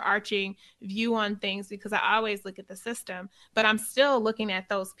an overarching view on things because I always look at the system, but I'm still looking at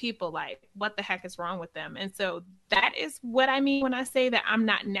those people like, what the heck is wrong with them? And so that is what I mean when I say that I'm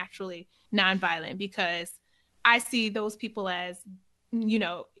not naturally nonviolent, because I see those people as,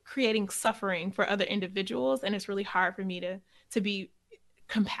 creating suffering for other individuals. And it's really hard for me to be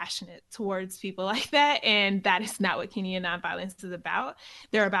compassionate towards people like that. And that is not what Kenyan nonviolence is about.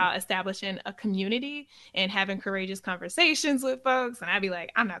 They're about establishing a community and having courageous conversations with folks. And I'd be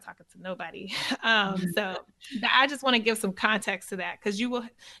like, I'm not talking to nobody. So I just want to give some context to that, because you will,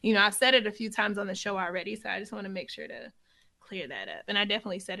 I've said it a few times on the show already. So I just want to make sure to clear that up. And I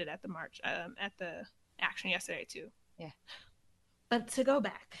definitely said it at the march, at the action yesterday too. But to go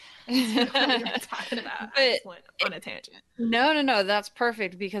back to what we were talking about, I just went on a tangent. No, that's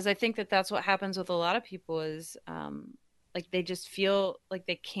perfect, because I think that that's what happens with a lot of people is like they just feel like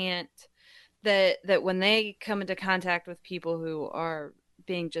they can't, that when they come into contact with people who are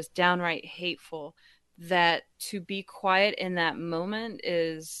being just downright hateful, that to be quiet in that moment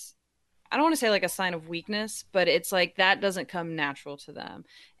is, I don't want to say like a sign of weakness, but it's like that doesn't come natural to them.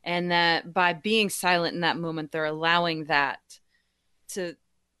 And that by being silent in that moment, they're allowing that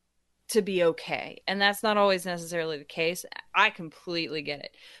to be okay. And that's not always necessarily the case. I completely get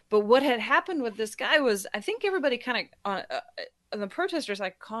it. But what had happened with this guy was, I think everybody kind of, the protesters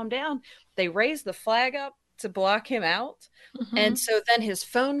like calmed down. They raised the flag up to block him out. Mm-hmm. And so then his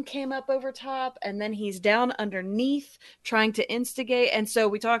phone came up over top, and then he's down underneath trying to instigate. And so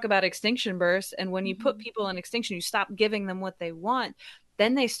we talk about extinction bursts. And when you put people in extinction, you stop giving them what they want.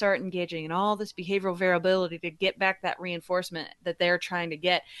 Then they start engaging in all this behavioral variability to get back that reinforcement that they're trying to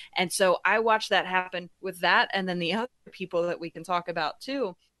get. And so I watched that happen with that. And then the other people that we can talk about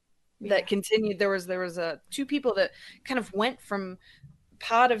too, that continued. There was two people that kind of went from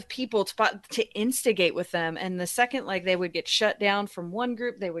pod of people to instigate with them. And the second, like, they would get shut down from one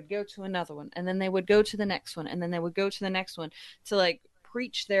group, they would go to another one, and then they would go to the next one, and then they would go to the next one to like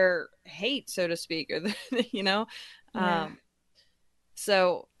preach their hate, so to speak, or you know.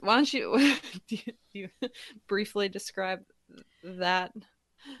 So why don't you, you briefly describe that?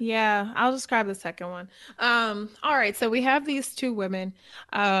 Yeah, I'll describe the second one. All right, so we have these two women.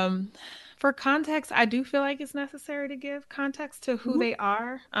 For context, I do feel like it's necessary to give context to who they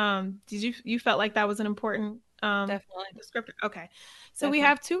are. Did you felt like that was an important Definitely descriptor? Okay, so we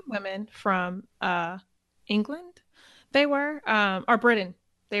have two women from England. They were or Britain.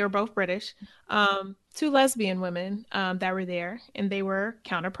 They were both British. Two lesbian women that were there, and they were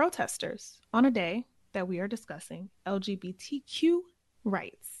counter protesters on a day that we are discussing LGBTQ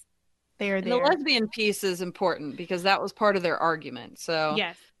rights. They are there. The lesbian piece is important because that was part of their argument. So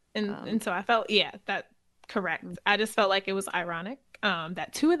yes, and so I felt that correct. I just felt like it was ironic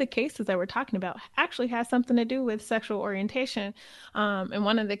that two of the cases that we're talking about actually has something to do with sexual orientation, and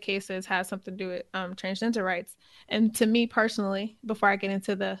one of the cases has something to do with transgender rights. And to me personally, before I get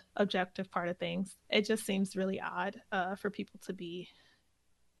into the objective part of things, it just seems really odd for people to be,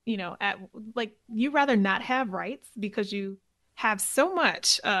 at like, you rather not have rights because you have so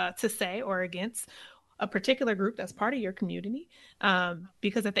much to say or against a particular group that's part of your community,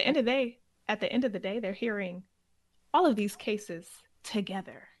 because at the end of the day, they're hearing all of these cases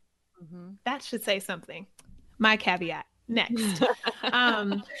together. That should say something. My caveat next.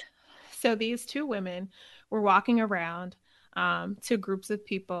 So these two women were walking around to groups of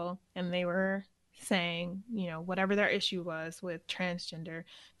people, and they were saying, whatever their issue was with transgender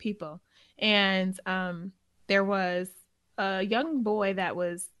people. And there was a young boy that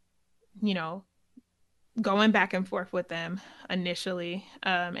was, going back and forth with them initially.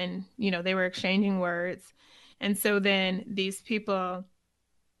 And, they were exchanging words. And so then these people,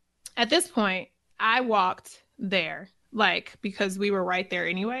 at this point, I walked there, because we were right there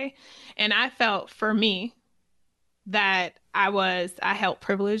anyway. And I felt, for me, that I held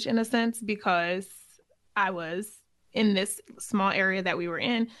privilege in a sense, because I was in this small area that we were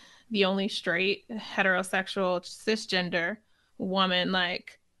in, the only straight, heterosexual, cisgender woman,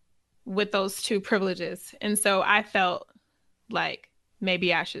 with those two privileges. And so I felt like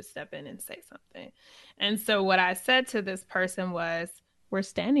maybe I should step in and say something. And so what I said to this person was, we're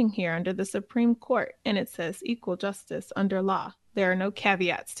standing here under the Supreme Court, and it says equal justice under law. There are no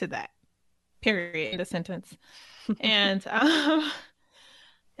caveats to that, period, in the sentence. And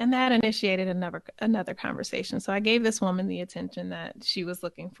that initiated another conversation. So I gave this woman the attention that she was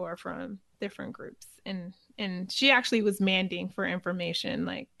looking for from different groups. And she actually was mandating for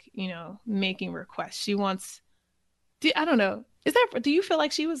information, making requests. She wants, I don't know. Do you feel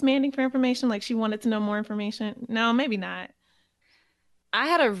like she was mandating for information? Like she wanted to know more information? No, maybe not. I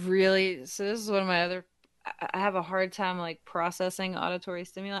had so this is one of my other, I have a hard time processing auditory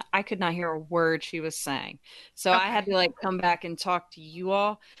stimuli. I could not hear a word she was saying. So okay. I had to come back and talk to you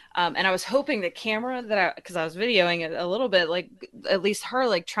all. And I was hoping the camera because I was videoing it a little bit, at least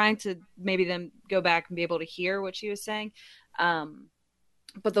her, trying to maybe then go back and be able to hear what she was saying.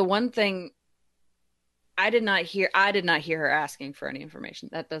 But the one thing I did not hear her asking for any information.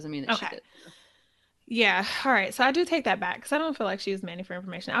 That doesn't mean that she did. Yeah. All right. So I do take that back because I don't feel like she was demanding for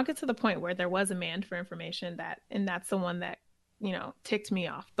information. I'll get to the point where there was a demand for information and that's the one that, ticked me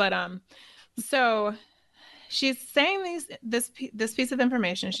off. But, so she's saying this piece of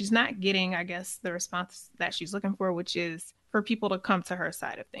information. She's not getting, I guess, the response that she's looking for, which is for people to come to her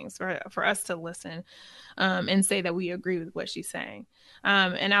side of things, for us to listen, and say that we agree with what she's saying.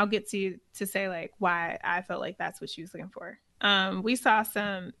 And I'll get to say like why I felt like that's what she was looking for. We saw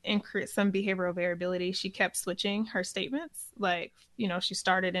some behavioral variability. She kept switching her statements. Like, she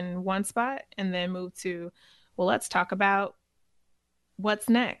started in one spot and then moved to, well, let's talk about what's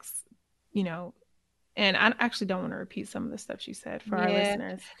next, and I actually don't want to repeat some of the stuff she said for our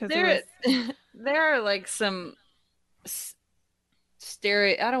listeners. Because there are like some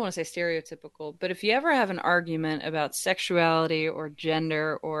I don't want to say stereotypical, but if you ever have an argument about sexuality or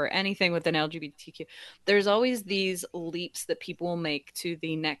gender or anything with an LGBTQ, there's always these leaps that people will make to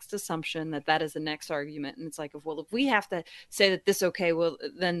the next assumption that is the next argument. And it's like, well, if we have to say that this okay, well,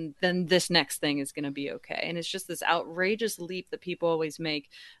 then this next thing is going to be okay. And it's just this outrageous leap that people always make.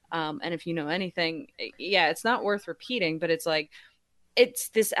 And if you know anything, yeah, it's not worth repeating, but it's like, it's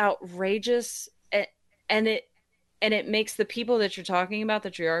this outrageous, and it makes the people that you're talking about,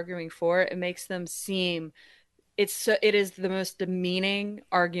 that you're arguing for, it makes them seem, it is the most demeaning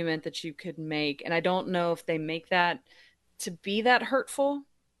argument that you could make. And I don't know if they make that to be that hurtful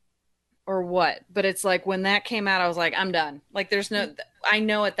or what, but it's like when that came out, I was like, I'm done. Like I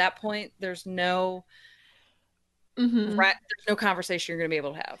know at that point, there's no conversation you're going to be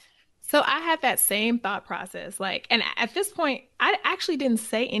able to have. So I had that same thought process. Like, and at this point, I actually didn't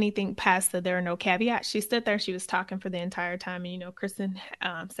say anything past that there are no caveats. She stood there, she was talking for the entire time. And, Kristen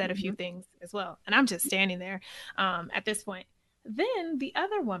said a few things as well. And I'm just standing there at this point. Then the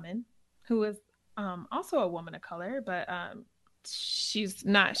other woman, who is also a woman of color, but she's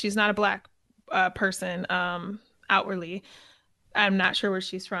not a Black person outwardly. I'm not sure where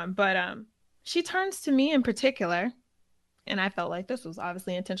she's from, but she turns to me in particular. And I felt like this was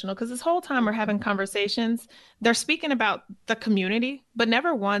obviously intentional, because this whole time we're having conversations, they're speaking about the community, but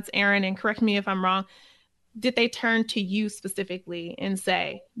never once, Aaron, and correct me if I'm wrong, did they turn to you specifically and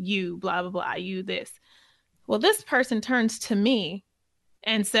say, you, blah, blah, blah, you this. Well, this person turns to me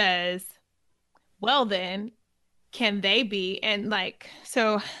and says, well, then, can they be? And like,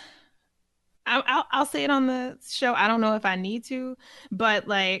 so I'll say it on the show. I don't know if I need to, but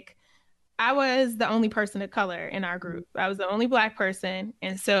like, I was the only person of color in our group. I was the only Black person.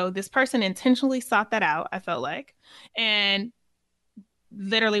 And so this person intentionally sought that out, I felt like, and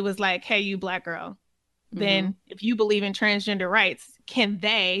literally was like, hey, you Black girl, then if you believe in transgender rights, can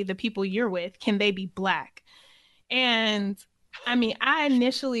they, the people you're with, can they be Black? And I mean, I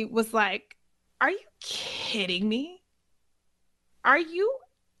initially was like, are you kidding me? Are you?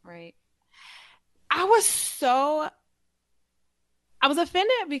 Right. I was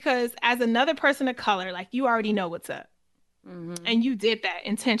offended because as another person of color, like, you already know what's up. And you did that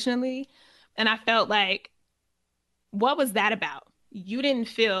intentionally. And I felt like, what was that about? You didn't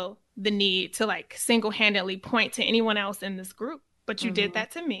feel the need to like single-handedly point to anyone else in this group, but you did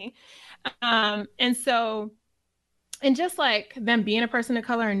that to me. And so, and just like them being a person of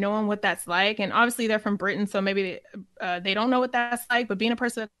color and knowing what that's like, and obviously they're from Britain, so maybe they don't know what that's like, but being a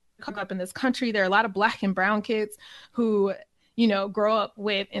person of color up in this country, there are a lot of Black and brown kids who grow up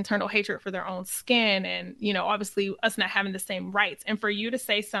with internal hatred for their own skin, and, obviously us not having the same rights. And for you to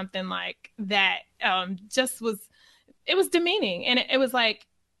say something like that, it was demeaning. And it was like,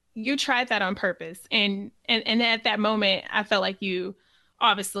 you tried that on purpose. And at that moment, I felt like you,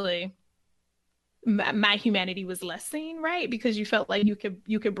 obviously, my humanity was less seen, right? Because you felt like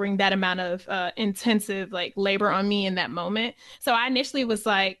you could bring that amount of intensive like labor on me in that moment. So I initially was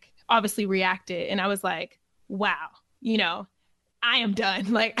like, obviously reacted, and I was like, wow, I am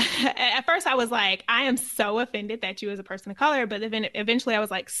done. Like, at first I was like, I am so offended that you as a person of color, but then eventually I was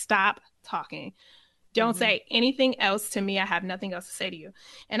like, stop talking. Don't say anything else to me. I have nothing else to say to you.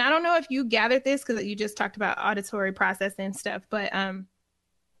 And I don't know if you gathered this, because you just talked about auditory processing and stuff, but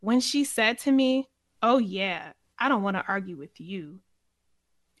when she said to me, oh yeah, I don't want to argue with you.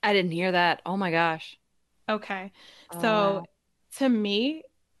 I didn't hear that. Oh my gosh. Okay. So to me,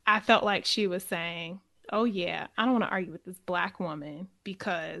 I felt like she was saying, oh yeah, I don't want to argue with this Black woman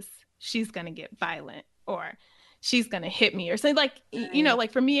because she's going to get violent, or she's going to hit me, or something. Like,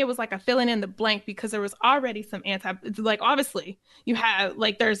 like for me, it was like a filling in the blank, because there was already some like, obviously you have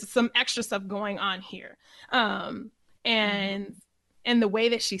like, there's some extra stuff going on here. And the way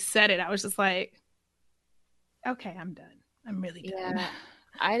that she said it, I was just like, okay, I'm done. I'm really done. Yeah,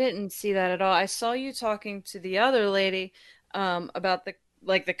 I didn't see that at all. I saw you talking to the other lady about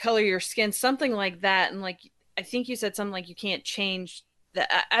the color of your skin, something like that. And like, I think you said something like, you can't change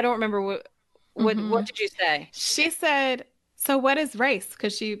that. I don't remember what did you say? She said, so what is race?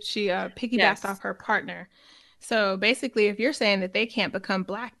 Because she piggybacked off her partner. So basically, if you're saying that they can't become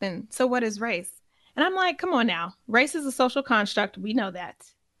Black, then so what is race? And I'm like, come on now. Race is a social construct. We know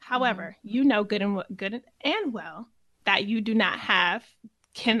that. However, you know good and well that you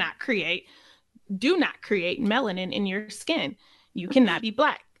cannot create, do not create melanin in your skin. You cannot be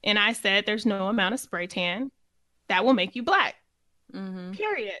Black. And I said there's no amount of spray tan that will make you Black.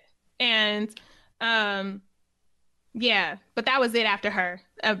 Period. And yeah, but that was it after her.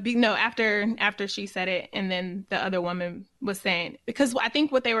 No, after she said it, and then the other woman was saying, because I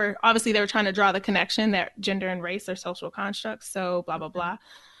think what they were trying to draw the connection that gender and race are social constructs. So blah blah blah.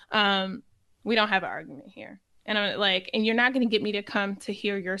 We don't have an argument here, and I'm like, and you're not going to get me to come to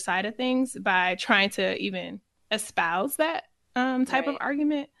hear your side of things by trying to even espouse that type of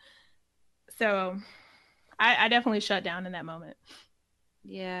argument. So I definitely shut down in that moment.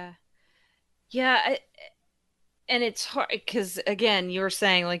 Yeah. And it's hard because, again, you were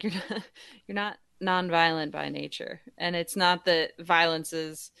saying like you're not nonviolent by nature, and it's not that violence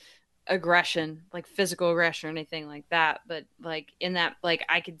is aggression, like physical aggression or anything like that, but like in that, like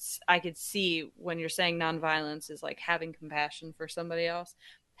I could see when you're saying nonviolence is like having compassion for somebody else,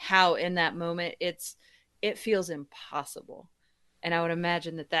 how in that moment it feels impossible, and I would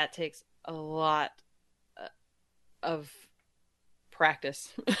imagine that takes a lot of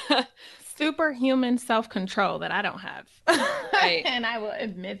practice. Superhuman self-control that I don't have. Right. And I will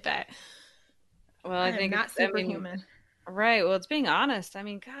admit that. Well, I think not superhuman. Right. Well, it's being honest. I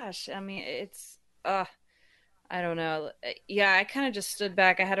mean, gosh, I mean, it's I don't know. Yeah, I kind of just stood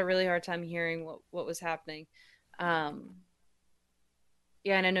back. I had a really hard time hearing what was happening. Yeah,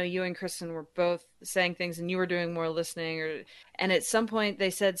 and I know you and Kristen were both saying things, and you were doing more listening, and at some point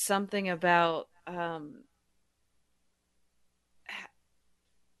they said something about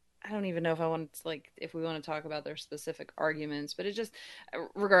I don't even know if I want to, like, if we want to talk about their specific arguments, but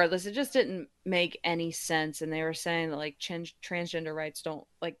regardless, it just didn't make any sense. And they were saying that like transgender rights don't,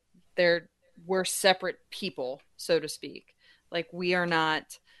 like, we're separate people, so to speak. Like, we are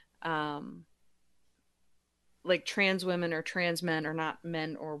not, like, trans women or trans men are not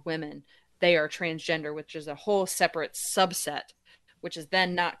men or women. They are transgender, which is a whole separate subset, which is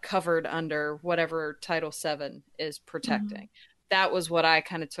then not covered under whatever Title VII is protecting. That was what I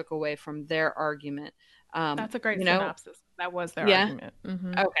kind of took away from their argument. That's a great synopsis. That was their argument.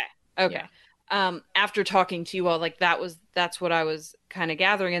 Okay. Yeah. After talking to you all, like that's what I was kind of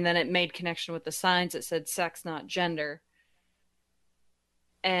gathering. And then it made connection with the signs that said sex, not gender.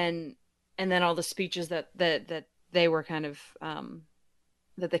 And then all the speeches that they were kind of,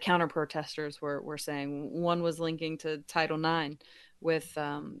 that the counter protesters were saying. One was linking to Title IX with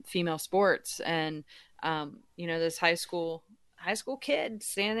female sports, and this high school kid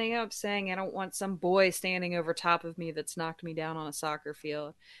standing up saying, I don't want some boy standing over top of me that's knocked me down on a soccer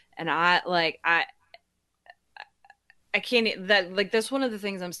field. And I can't, that's one of the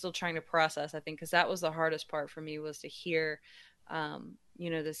things I'm still trying to process, I think, because that was the hardest part for me, was to hear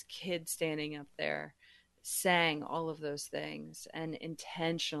this kid standing up there saying all of those things and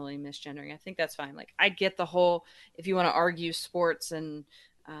intentionally misgendering. I think that's fine. Like, I get the whole, if you want to argue sports and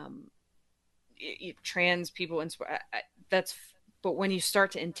trans people in sport, but when you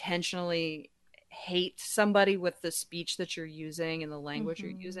start to intentionally hate somebody with the speech that you're using and the language you're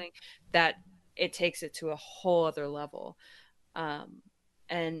using, that it takes it to a whole other level.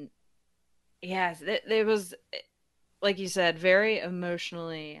 And yeah, it was, like you said, very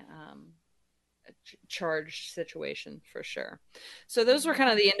emotionally charged situation for sure. So those were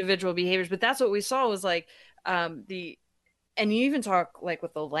kind of the individual behaviors, but that's what we saw was like and you even talk like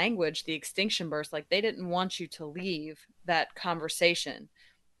with the language, the extinction burst, like they didn't want you to leave that conversation.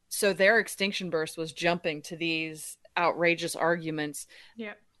 So their extinction burst was jumping to these outrageous arguments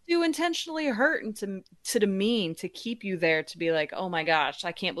to intentionally hurt and to demean, to keep you there, to be like, oh my gosh,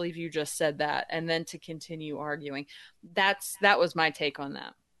 I can't believe you just said that. And then to continue arguing. That was my take on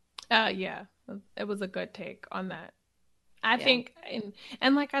that. Yeah, it was a good take on that. I think,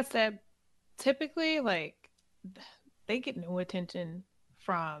 and like I said, typically, like, they get no attention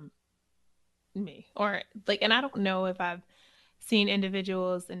from me, or like, and I don't know if I've seen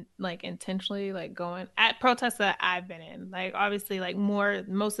individuals and like intentionally like going at protests that I've been in. Like, obviously, like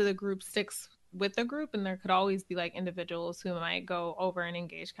most of the group sticks with the group, and there could always be like individuals who might go over and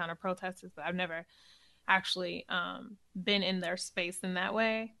engage counter protesters, but I've never actually been in their space in that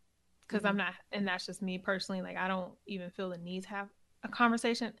way, because I'm not, and that's just me personally. Like, I don't even feel the need to have a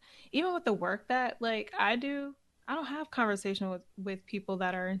conversation, even with the work that like I do. I don't have conversation with people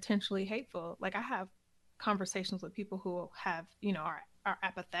that are intentionally hateful. Like, I have conversations with people who have, are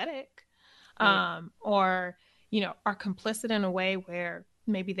apathetic, or, are complicit in a way where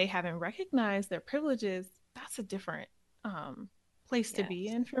maybe they haven't recognized their privileges that's a different place to be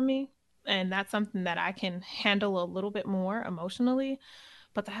in for me. And that's something that I can handle a little bit more emotionally.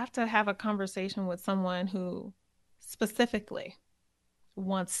 But to have to have a conversation with someone who specifically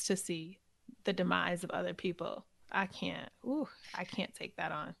wants to see the demise of other people, I can't take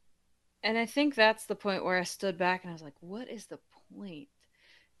that on. And I think that's the point where I stood back and I was like, what is the point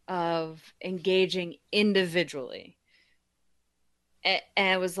of engaging individually? And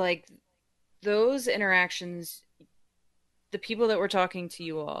I was like, those interactions, the people that were talking to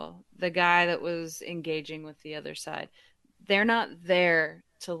you all, the guy that was engaging with the other side, they're not there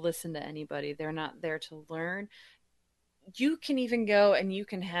to listen to anybody. They're not there to learn. You can even go and you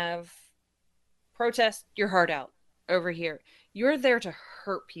can have protest your heart out over here. You're there to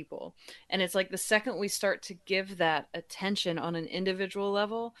hurt people. And it's like the second we start to give that attention on an individual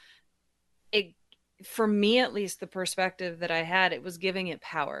level, it, for me at least, the perspective that I had, it was giving it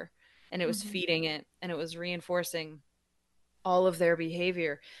power and it was feeding it and it was reinforcing all of their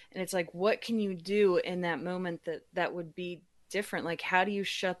behavior. And it's like, what can you do in that moment that would be different? Like, how do you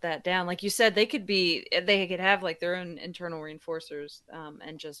shut that down? Like you said, they could have like their own internal reinforcers,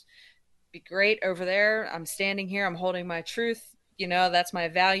 and just be great over there. I'm standing here, I'm holding my truth. That's my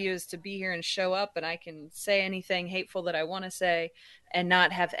value, is to be here and show up, and I can say anything hateful that I want to say and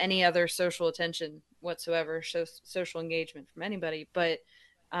not have any other social attention whatsoever, social engagement from anybody. But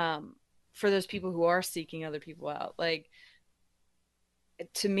for those people who are seeking other people out, like,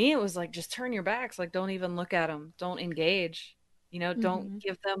 to me, it was like, just turn your backs. Like, don't even look at them. Don't engage. Don't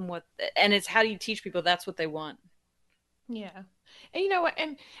give them and it's, how do you teach people that's what they want? Yeah. And you know what?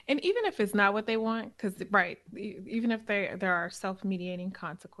 And even if it's not what they want, because right, even if there are self-mediating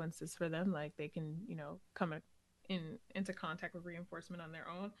consequences for them, like they can, come into contact with reinforcement on their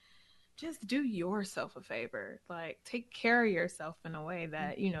own, just do yourself a favor. Like, take care of yourself in a way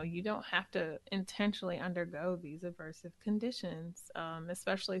that, you don't have to intentionally undergo these aversive conditions.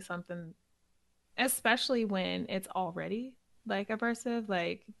 Especially when it's already like aversive,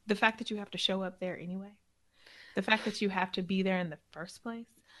 like the fact that you have to show up there anyway, the fact that you have to be there in the first place.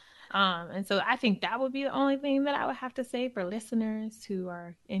 And so I think that would be the only thing that I would have to say for listeners who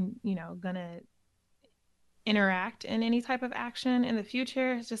are gonna interact in any type of action in the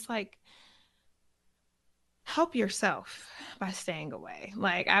future. It's just like, help yourself by staying away.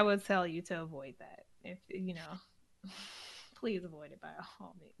 Like, I would tell you to avoid that. If please avoid it by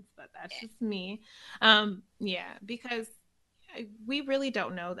all means. But that's just me. Yeah, because we really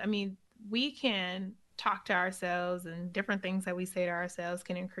don't know. I mean, we can talk to ourselves, and different things that we say to ourselves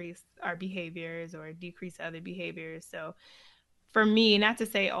can increase our behaviors or decrease other behaviors. So for me, not to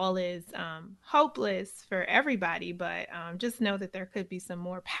say all is hopeless for everybody, but just know that there could be some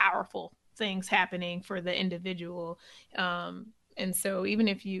more powerful things happening for the individual. And so even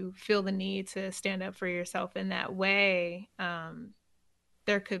if you feel the need to stand up for yourself in that way,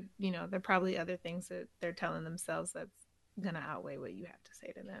 there are probably other things that they're telling themselves that's going to outweigh what you have to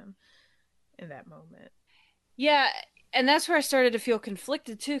say to them in that moment. Yeah. And that's where I started to feel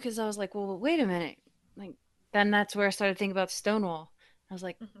conflicted too, because I was like, well, wait a minute. Like, then that's where I started thinking about Stonewall. I was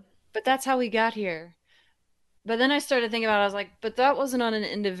like, but that's how we got here. But then I started thinking about it, I was like, but that wasn't on an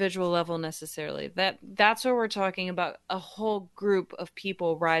individual level necessarily. That's where we're talking about a whole group of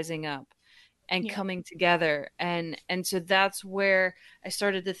people rising up and coming together. And so that's where I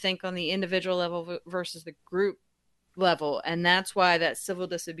started to think on the individual level versus the group level. And that's why that civil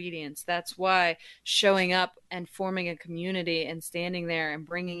disobedience, that's why showing up and forming a community and standing there and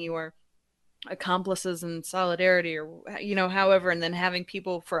bringing your accomplices in solidarity, or however, and then having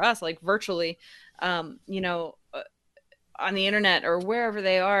people for us, like virtually, on the internet or wherever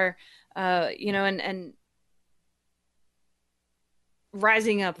they are, and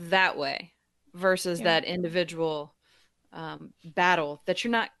rising up that way versus that individual battle that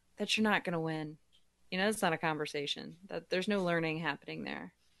you're not going to win. It's not a conversation. That there's no learning happening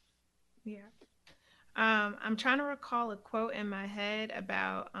there. Yeah. I'm trying to recall a quote in my head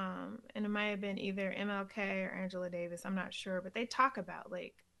about, and it might have been either MLK or Angela Davis, I'm not sure, but they talk about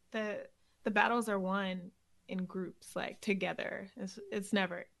like the battles are won in groups, like together. It's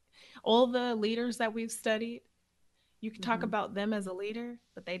never, all the leaders that we've studied, you can talk about them as a leader,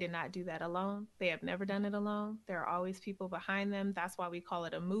 but they did not do that alone. They have never done it alone. There are always people behind them. That's why we call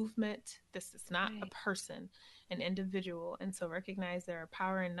it a movement. This is not a person, an individual. And so recognize there are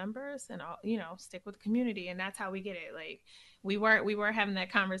power in numbers, and stick with community. And that's how we get it. Like, we were having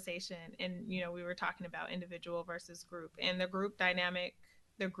that conversation, and we were talking about individual versus group, and the group dynamic,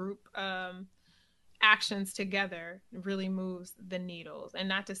 the group actions together really moves the needles. And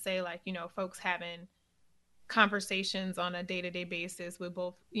not to say like, folks having conversations on a day-to-day basis with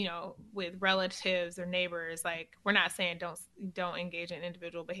both, with relatives or neighbors. Like, we're not saying don't engage in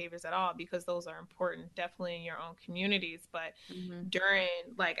individual behaviors at all, because those are important, definitely in your own communities. But during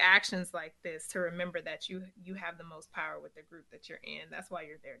like actions like this, to remember that you have the most power with the group that you're in. That's why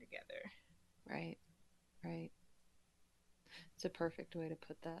you're there together. Right. It's a perfect way to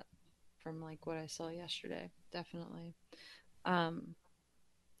put that from like what I saw yesterday. Definitely.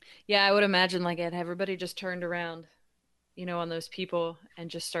 Yeah, I would imagine like had everybody just turned around, on those people and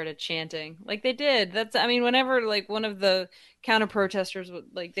just started chanting like they did. Whenever like one of the counter protesters would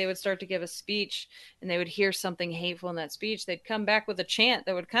they would start to give a speech and they would hear something hateful in that speech, they'd come back with a chant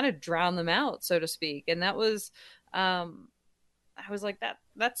that would kind of drown them out, so to speak. And that was, I was like,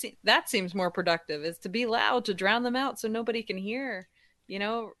 that seems more productive, is to be loud, to drown them out so nobody can hear.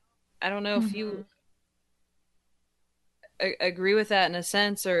 I don't know if you agree with that in a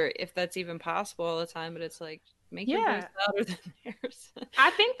sense, or if that's even possible all the time, but it's like, make your voice louder than theirs.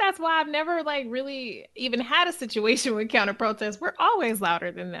 I think that's why I've never really even had a situation with counter protests. We're always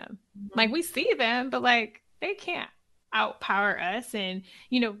louder than them. Like, we see them, but like they can't outpower us. And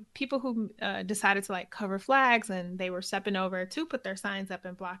people who decided to like cover flags and they were stepping over to put their signs up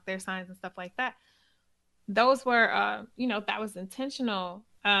and block their signs and stuff like that, those were that was intentional.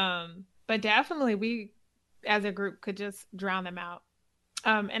 But definitely we as a group could just drown them out.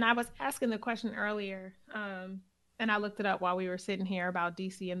 And I was asking the question earlier, and I looked it up while we were sitting here, about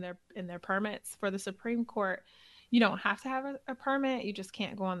DC and their permits for the Supreme Court. You don't have to have a permit. You just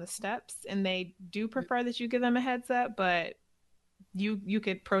can't go on the steps. And they do prefer that you give them a heads up, but you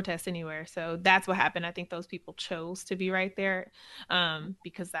could protest anywhere. So that's what happened. I think those people chose to be right there,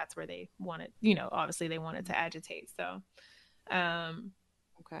 because that's where they wanted, obviously they wanted to agitate. So,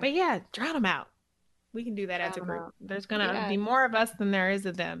 okay. But yeah, drown them out. We can do that as a group. There's going to be more of us than there is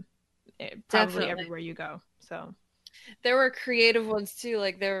of them, probably definitely everywhere you go. So there were creative ones too.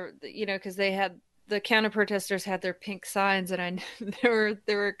 Like because they had, the counter protesters had their pink signs, and there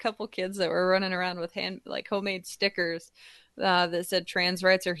were a couple kids that were running around with homemade stickers that said trans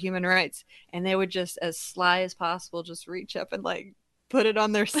rights or human rights. And they would just, as sly as possible, just reach up and like put it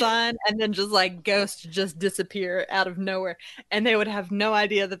on their sign and then just like just disappear out of nowhere. And they would have no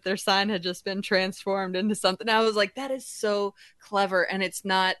idea that their sign had just been transformed into something. I was like, that is so clever. And it's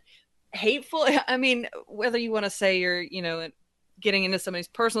not hateful. I mean, whether you want to say you're, getting into somebody's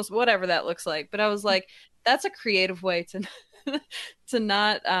personal, whatever that looks like. But I was like, that's a creative way to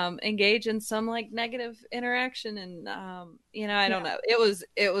not engage in some like negative interaction. And, I don't know.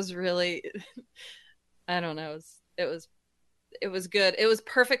 It was really, I don't know. It was good. It was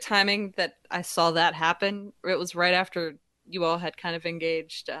perfect timing that I saw that happen. It was right after you all had kind of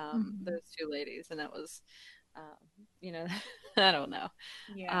engaged those two ladies, and that was, I don't know.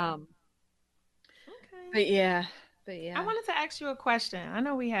 Yeah. Okay. But yeah. I wanted to ask you a question. I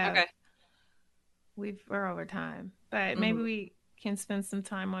know we're over time, but maybe we can spend some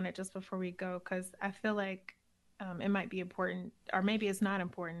time on it just before we go, because I feel like it might be important, or maybe it's not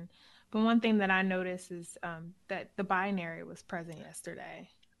important. But one thing that I noticed is that the binary was present yesterday.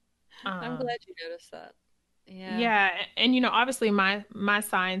 I'm glad you noticed that. Yeah. Yeah. And, obviously my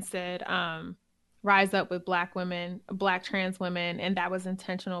sign said, rise up with Black women, Black trans women. And that was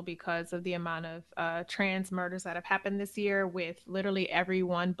intentional because of the amount of trans murders that have happened this year, with literally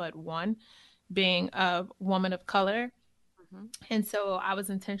everyone but one being a woman of color. And so I was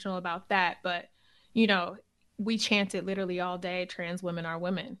intentional about that. But, we chanted literally all day, trans women are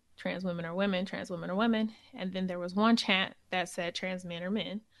women, trans women are women, trans women are women. And then there was one chant that said trans men are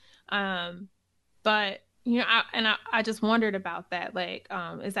men. But, I just wondered about that. Like,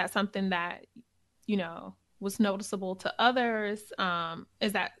 is that something that, was noticeable to others?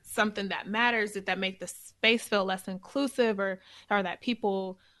 Is that something that matters? Did that make the space feel less inclusive, or that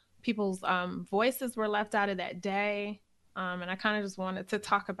people's voices were left out of that day? And I kind of just wanted to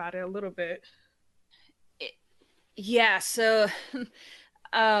talk about it a little bit. Yeah. So,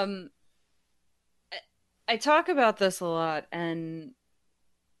 I talk about this a lot, and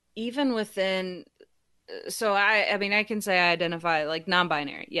even within, so I can say I identify like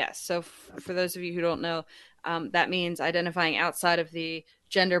non-binary. Yes. So for those of you who don't know, that means identifying outside of the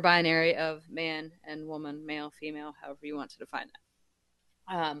gender binary of man and woman, male, female, however you want to define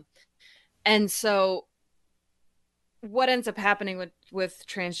that. And so what ends up happening with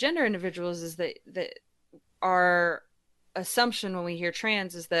transgender individuals is that our assumption when we hear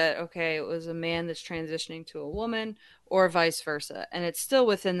trans is that, okay, it was a man that's transitioning to a woman, or vice versa. And it's still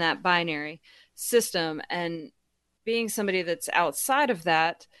within that binary system. And being somebody that's outside of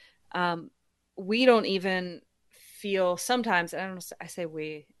that, we don't even feel sometimes, I don't know, I say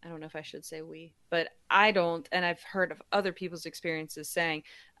we, I don't know if I should say we, but I don't, and I've heard of other people's experiences saying,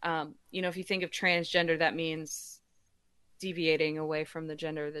 if you think of transgender, that means deviating away from the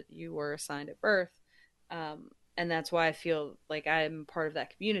gender that you were assigned at birth. And that's why I feel like I'm part of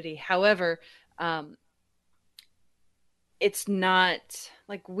that community. However, it's not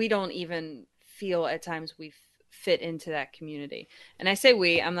like we don't even feel at times we fit into that community. And I say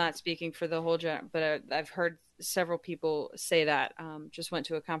we, I'm not speaking for the whole gen, but I've heard several people say that. Just went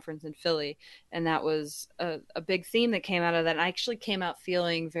to a conference in Philly, and that was a big theme that came out of that. And I actually came out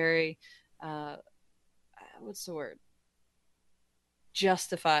feeling very, what's the word?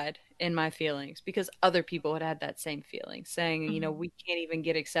 Justified in my feelings, because other people had that same feeling, saying, we can't even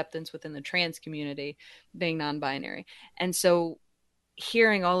get acceptance within the trans community being non-binary. And so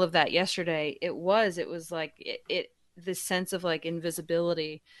hearing all of that yesterday, it was like the sense of like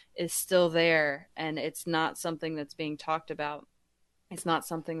invisibility is still there, and it's not something that's being talked about. It's not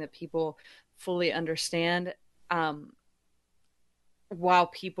something that people fully understand.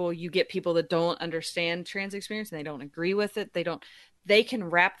 While you get people that don't understand trans experience and they don't agree with it, they can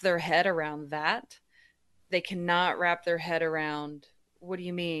wrap their head around that. They cannot wrap their head around, what do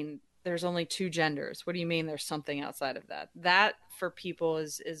you mean there's only two genders? What do you mean there's something outside of that? That for people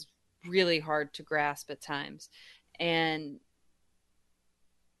is really hard to grasp at times. And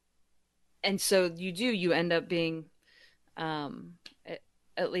so you end up being,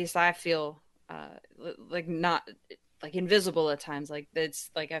 at least I feel, like not like invisible at times. Like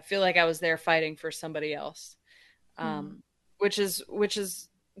it's like I feel like I was there fighting for somebody else, which is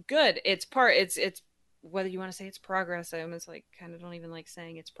good. It's whether you want to say it's progress. I almost like kind of don't even like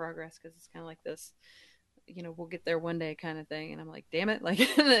saying it's progress, because it's kind of like this, we'll get there one day kind of thing. And I'm like, damn it, like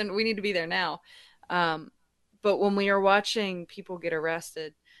then we need to be there now. But when we are watching people get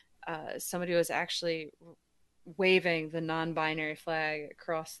arrested, somebody was actually waving the non-binary flag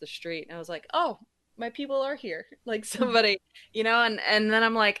across the street, and I was like, oh, my people are here, like somebody, and then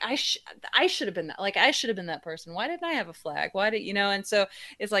I'm like, I should have been that, like I should have been that person. Why didn't I have a flag? Why did and so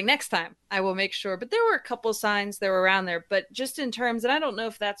it's like, next time I will make sure. But there were a couple signs that were around there, but just in terms, and I don't know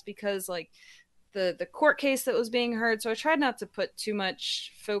if that's because like the court case that was being heard, so I tried not to put too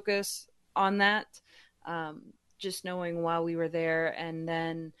much focus on that, just knowing while we were there. And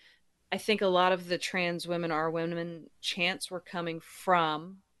then I think a lot of the trans women are women chants were coming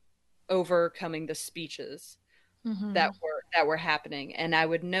from overcoming the speeches that were happening. And I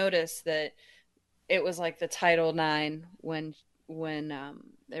would notice that it was like the Title IX when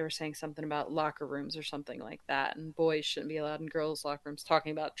they were saying something about locker rooms or something like that, and boys shouldn't be allowed in girls' locker rooms,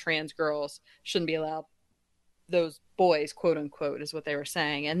 talking about trans girls shouldn't be allowed, those boys, quote unquote, is what they were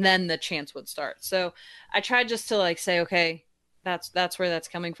saying. And then the chants would start. So I tried just to like say, okay, that's where that's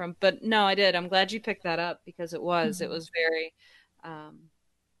coming from. But no, I did. I'm glad you picked that up, because it was very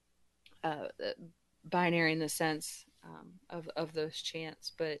binary in the sense of those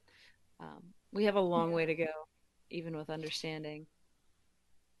chants. But we have a long way to go, even with understanding.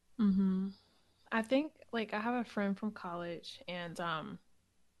 I think like I have a friend from college, and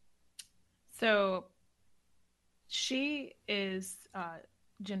so she is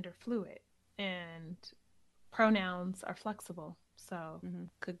gender fluid, and pronouns are flexible. So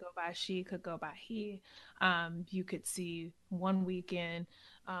could go by she, could go by he. You could see one weekend,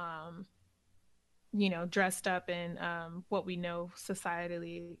 dressed up in what we know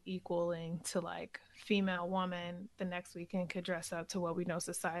societally equaling to like female woman. The next weekend could dress up to what we know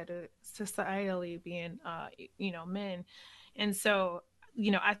societally being, men. And so,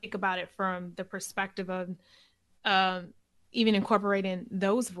 I think about it from the perspective of even incorporating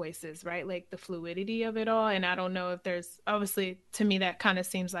those voices, right? Like the fluidity of it all. And I don't know if there's, obviously to me, that kind of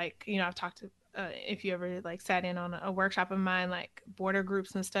seems like, I've talked to, if you ever like sat in on a workshop of mine, like border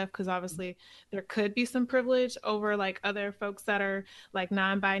groups and stuff, because obviously there could be some privilege over like other folks that are like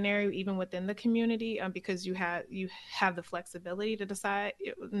non-binary, even within the community, because you have the flexibility to decide,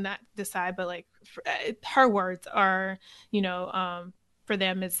 not decide, but like her words are, for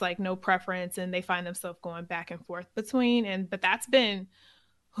them it's like no preference, and they find themselves going back and forth between, but that's been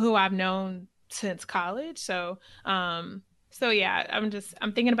who I've known since college. So yeah, I'm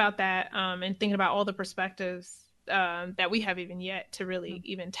thinking about that, and thinking about all the perspectives that we have even yet to really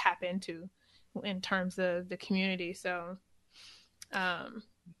even tap into in terms of the community. So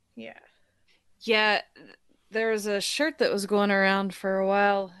yeah, there was a shirt that was going around for a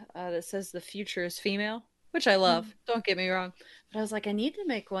while that says the future is female, which I love. Don't get me wrong. But I was like, I need to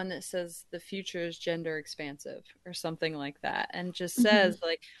make one that says the future is gender expansive or something like that. And just says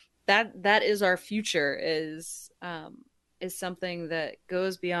like that is our future, is something that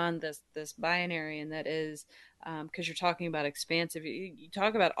goes beyond this binary, and that is because you're talking about expansive. You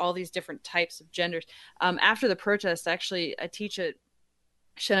talk about all these different types of genders. After the protest, actually, I teach at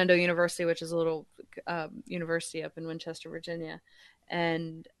Shenandoah University, which is a little university up in Winchester, Virginia,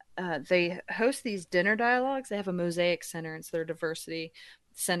 and they host these dinner dialogues. They have a mosaic center, and so they're diversity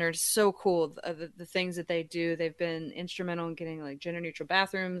centered. So cool. The things that they do. They've been instrumental in getting like gender neutral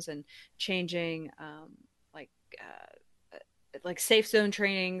bathrooms and changing like safe zone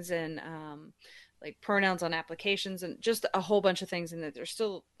trainings and like pronouns on applications and just a whole bunch of things. And that they're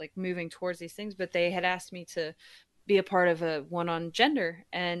still like moving towards these things. But they had asked me to be a part of a one on gender,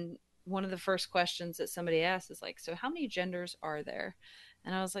 and one of the first questions that somebody asked is like, so how many genders are there?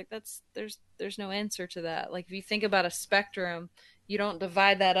 And I was like, there's no answer to that. Like if you think about a spectrum, you don't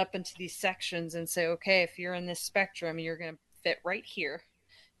divide that up into these sections and say, okay, if you're in this spectrum, you're going to fit right here.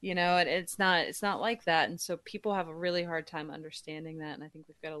 And it's not like that. And so people have a really hard time understanding that. And I think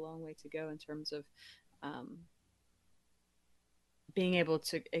we've got a long way to go in terms of being able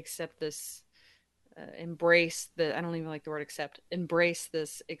to accept this, embrace the, I don't even like the word accept, embrace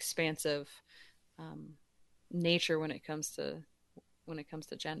this expansive nature when it comes to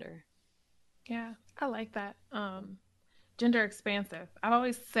gender. Yeah, I like that. Gender expansive. I've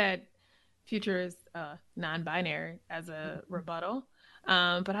always said future is non-binary as a rebuttal.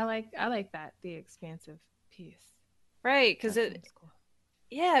 But I like that, the expansive piece. Right, because cool.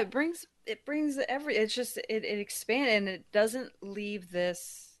 Yeah, it brings it's just it expands, and it doesn't leave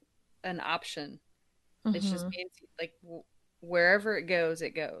this an option. Mm-hmm. It's just means like wherever it goes,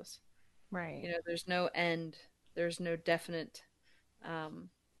 it goes. Right. There's no end. There's no definite.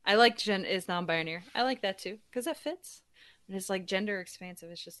 I like Jen is non-binary. I like that too because that fits. And it's like gender expansive.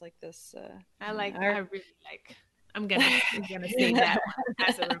 It's just like this. I really like. I'm gonna say that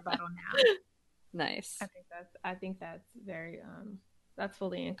as a rebuttal now. Nice. I think that's very that's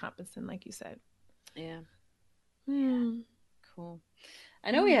fully encompassing, like you said. Yeah. Yeah. Cool.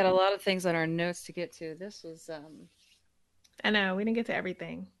 I know we had a lot of things on our notes to get to. This was I know we didn't get to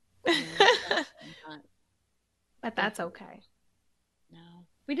everything. But that's okay. No.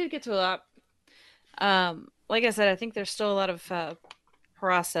 We did get to a lot. Like I said, I think there's still a lot of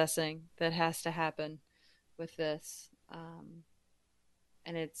processing that has to happen with this. And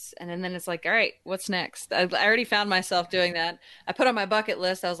then it's like, all right, what's next? I already found myself doing that. I put on my bucket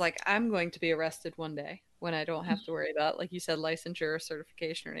list. I was like, I'm going to be arrested one day when I don't have to worry about, like you said, licensure or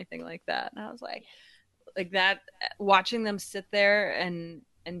certification or anything like that. And I was like that, watching them sit there and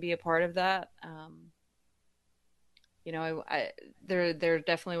be a part of that. There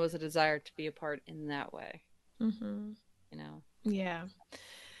definitely was a desire to be a part in that way. Mm-hmm. Yeah,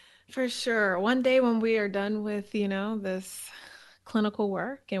 for sure. One day when we are done with, this clinical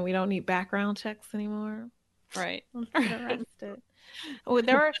work and we don't need background checks anymore. Right. Let's get arrested.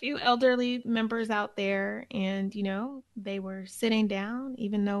 There were a few elderly members out there and, they were sitting down,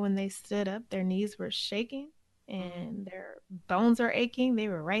 even though when they stood up, their knees were shaking and their bones are aching. They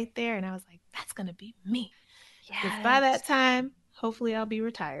were right there. And I was like, that's going to be me. Because by that time, hopefully I'll be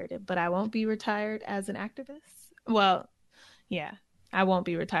retired, but I won't be retired as an activist. Well, yeah, I won't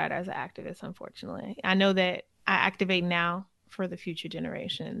be retired as an activist, unfortunately. I know that I activate now for the future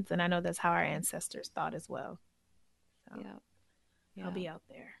generations, and I know that's how our ancestors thought as well. So yeah. I'll be out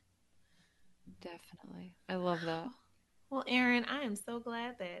there. Definitely. I love that. Well, Erin, I am so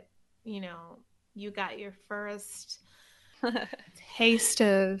glad that, you got your first taste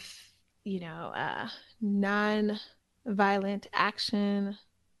of, non-violent action,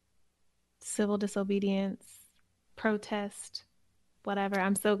 civil disobedience, protest, whatever.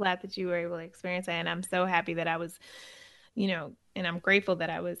 I'm so glad that you were able to experience that, and I'm so happy that I was, and I'm grateful that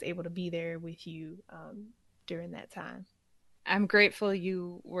I was able to be there with you during that time. I'm grateful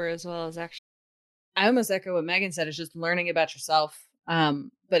you were as well. As actually, I almost echo what Megan said. It's just learning about yourself.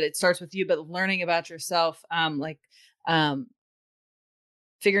 But it starts with you, but learning about yourself,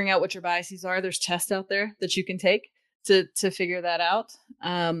 figuring out what your biases are. There's tests out there that you can take to figure that out.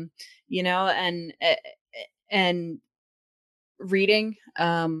 And reading,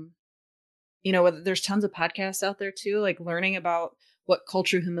 there's tons of podcasts out there too, like learning about what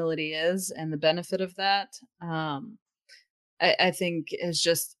cultural humility is and the benefit of that. I think is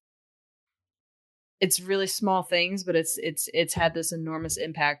just, it's really small things, but it's had this enormous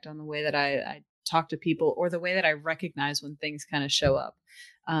impact on the way that I talk to people or the way that I recognize when things kind of show up.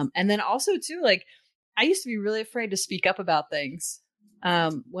 And then also too, like I used to be really afraid to speak up about things,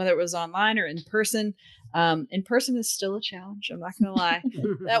 whether it was online or in person. In person is still a challenge. I'm not going to lie.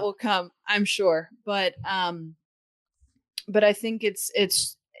 That will come, I'm sure. But I think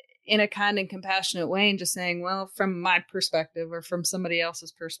it's in a kind and compassionate way, and just saying, well, from my perspective or from somebody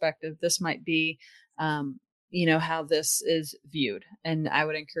else's perspective, this might be how this is viewed. And I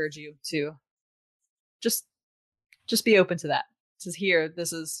would encourage you to just be open to that. To hear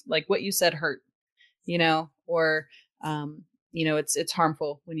this is like what you said hurt, or it's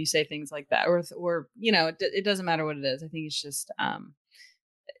harmful when you say things like that, or it doesn't matter what it is. I think it's just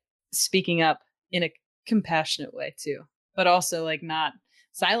speaking up in a compassionate way too, but also like not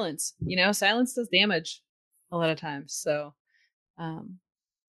silence. Silence does damage a lot of times. So,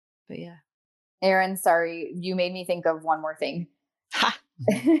 but yeah. Erin, sorry, you made me think of one more thing.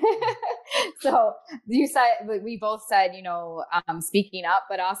 So you said, we both said, speaking up,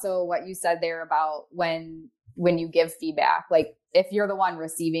 but also what you said there about when you give feedback, like if you're the one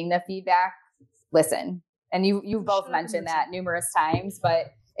receiving the feedback, listen. And you've both mentioned that numerous times, but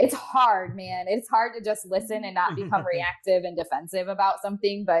it's hard, man. It's hard to just listen and not become reactive and defensive about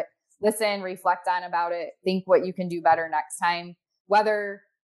something, but listen, reflect on about it, think what you can do better next time, whether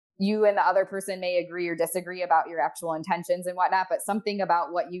you and the other person may agree or disagree about your actual intentions and whatnot, but something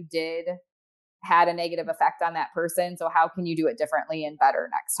about what you did had a negative effect on that person. So how can you do it differently and better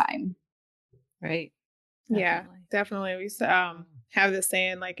next time? Right. Definitely. Yeah, definitely. We have this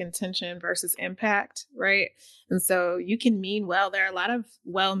saying like intention versus impact, right? And so you can mean well. There are a lot of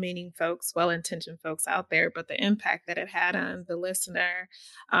well-meaning folks, well-intentioned folks out there, but the impact that it had on the listener,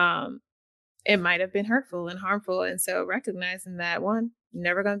 it might have been hurtful and harmful. And so recognizing that, one, you're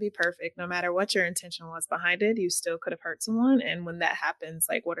never going to be perfect. No matter what your intention was behind it, you still could have hurt someone. And when that happens,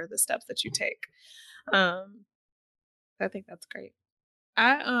 like, what are the steps that you take? I think that's great.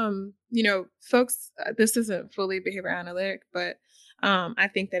 Folks, this isn't fully behavior analytic, but I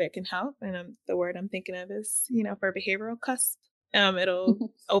think that it can help. And the word I'm thinking of is, for behavioral cusp.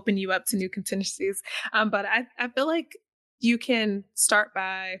 It'll open you up to new contingencies. But I feel like you can start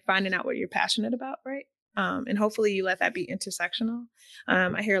by finding out what you're passionate about, right? And hopefully you let that be intersectional.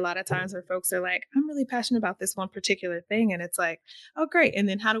 I hear a lot of times where folks are like, I'm really passionate about this one particular thing. And it's like, oh, great. And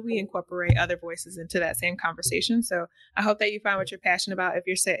then how do we incorporate other voices into that same conversation? So I hope that you find what you're passionate about. If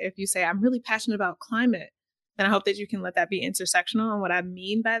you say, I'm really passionate about climate, then I hope that you can let that be intersectional. And what I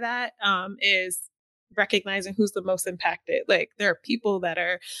mean by that is recognizing who's the most impacted. Like there are people that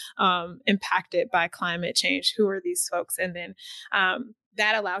are impacted by climate change. Who are these folks? And then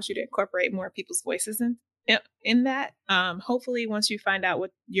that allows you to incorporate more people's voices in that. Hopefully, once you find out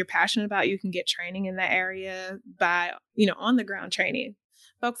what you're passionate about, you can get training in that area by, on the ground training.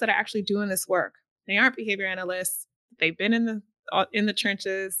 Folks that are actually doing this work. They aren't behavior analysts. They've been in the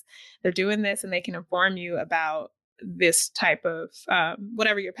trenches. They're doing this, and they can inform you about this type of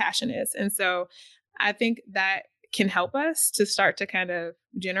whatever your passion is. And so I think that can help us to start to kind of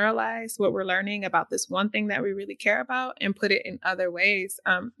generalize what we're learning about this one thing that we really care about and put it in other ways,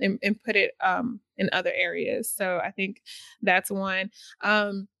 and put it in other areas. So I think that's one.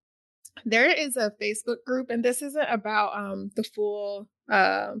 There is a Facebook group, and this isn't about the full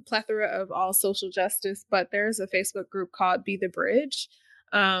plethora of all social justice, but there's a Facebook group called Be the Bridge,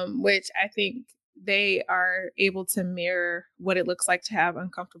 which I think they are able to mirror what it looks like to have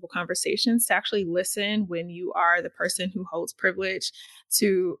uncomfortable conversations, to actually listen when you are the person who holds privilege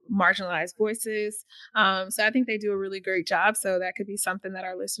to marginalized voices. So I think they do a really great job. So that could be something that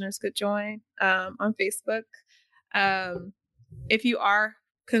our listeners could join on Facebook. If you are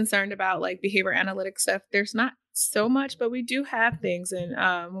concerned about like behavior analytics stuff, there's not so much, but we do have things.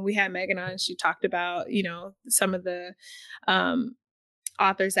 And when we had Megan on, she talked about, some of the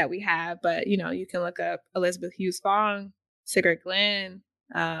authors that we have, but you can look up Elizabeth Hughes Fong, Sigrid Glenn,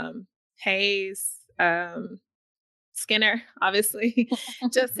 Hayes, Skinner, obviously,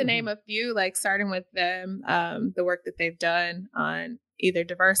 just to name a few, like starting with them, the work that they've done on either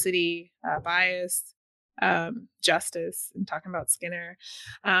diversity, bias, justice, and talking about Skinner.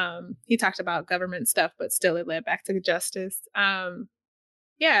 He talked about government stuff, but still it led back to justice. Another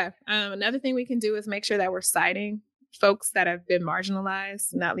thing we can do is make sure that we're citing folks that have been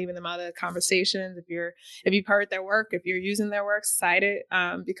marginalized, not leaving them out of the conversations. If you've heard their work, if you're using their work, cite it,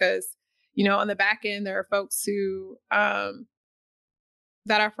 because on the back end there are folks who that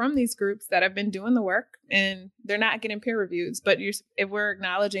are from these groups that have been doing the work and they're not getting peer reviews. But if we're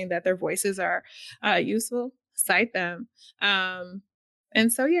acknowledging that their voices are useful, cite them. And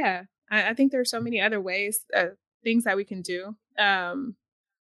so I think there are so many other ways, things that we can do.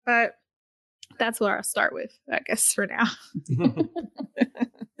 But that's where I'll start with, I guess, for now.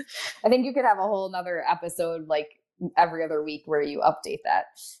 I think you could have a whole nother episode like every other week where you update that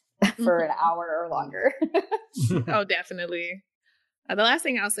for an hour or longer. Oh, definitely. The last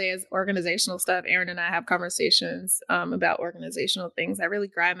thing I'll say is organizational stuff. Erin and I have conversations about organizational things that really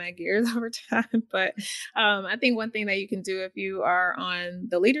grind my gears over time. But I think one thing that you can do if you are on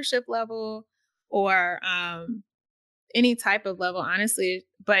the leadership level or any type of level, honestly.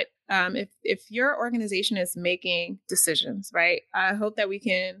 But if your organization is making decisions, right, I hope that we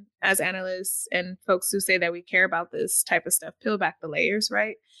can, as analysts and folks who say that we care about this type of stuff, peel back the layers,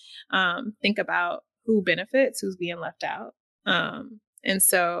 right? Think about who benefits, who's being left out. And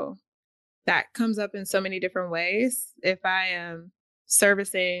so that comes up in so many different ways. If I am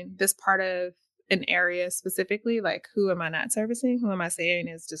servicing this part of an area specifically, like who am I not servicing? Who am I saying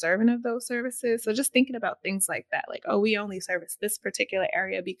is deserving of those services? So just thinking about things like that, like, oh, we only service this particular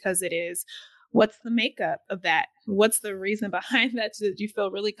area because it is. What's the makeup of that? What's the reason behind that? Did you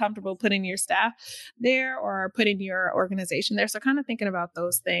feel really comfortable putting your staff there or putting your organization there? So kind of thinking about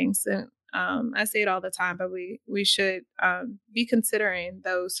those things. And I say it all the time, but we should be considering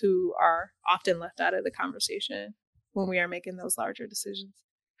those who are often left out of the conversation when we are making those larger decisions.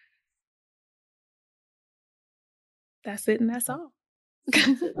 That's it, and that's all.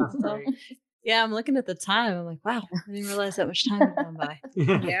 Yeah, I'm looking at the time. I'm like, wow, I didn't realize that much time had gone by.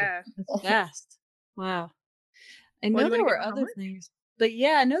 Yeah, that's fast. Wow. I know there were other things, but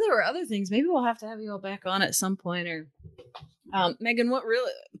yeah, I know there were other things. Maybe we'll have to have you all back on at some point. Or Megan, what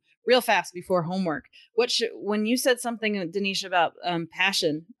real fast before homework? When you said something, Denisha, about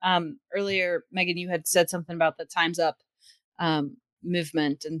passion earlier, Megan, you had said something about the Time's Up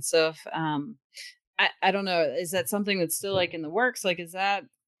movement, and so if, I don't know, is that something that's still like in the works? Like, is that?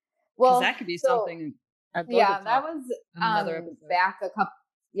 Well, that could be something. That was back a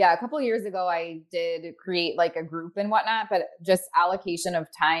couple of years ago. I did create like a group and whatnot, but just allocation of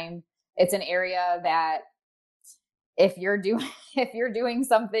time. It's an area that if you're doing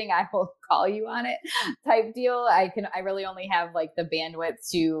something, I will call you on it type deal. I really only have like the bandwidth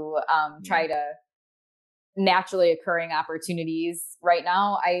to try to naturally occurring opportunities right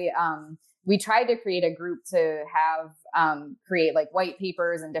now. We tried to create a group to have create like white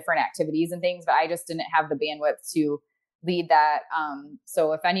papers and different activities and things, but I just didn't have the bandwidth to lead that.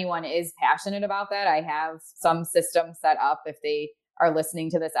 So if anyone is passionate about that, I have some systems set up if they are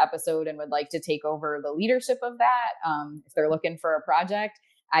listening to this episode and would like to take over the leadership of that. If they're looking for a project,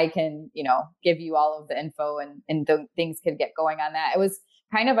 I can, give you all of the info and the things could get going on that. It was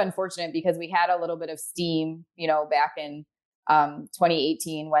kind of unfortunate because we had a little bit of steam, back in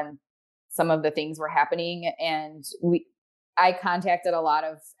 2018 when some of the things were happening, and I contacted a lot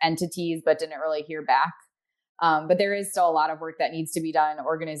of entities, but didn't really hear back. But there is still a lot of work that needs to be done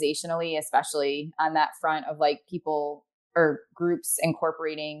organizationally, especially on that front of like people or groups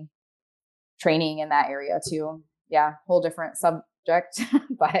incorporating training in that area too. Yeah. Whole different subject,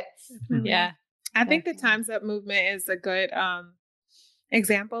 but yeah. I think the Time's Up movement is a good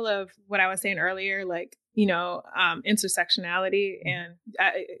example of what I was saying earlier, like, intersectionality. And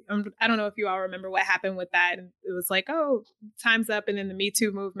I don't know if you all remember what happened with that. And it was like, oh, time's up. And then the Me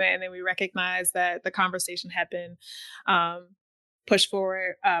Too movement. And then we recognized that the conversation had been pushed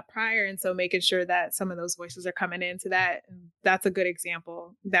forward prior. And so making sure that some of those voices are coming into that. And that's a good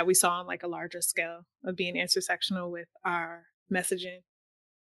example that we saw on like a larger scale of being intersectional with our messaging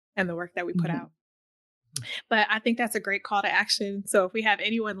and the work that we put out. But I think that's a great call to action. So if we have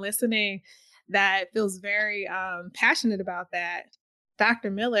anyone listening that feels very passionate about that,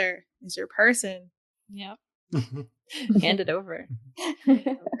 Dr. Miller is your person. Yep. Hand it over.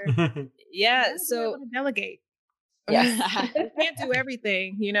 Yeah. So delegate. Yeah. You can't do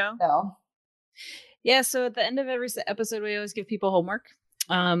everything, No. Yeah. So at the end of every episode, we always give people homework.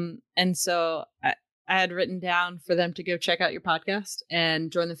 And so I had written down for them to go check out your podcast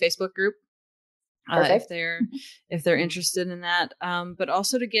and join the Facebook group. If they're interested in that, but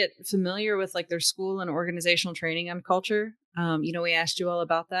also to get familiar with like their school and organizational training on culture. We asked you all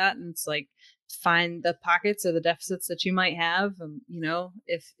about that, and it's like find the pockets or the deficits that you might have.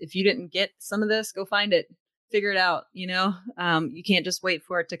 If you didn't get some of this, go find it, figure it out. You can't just wait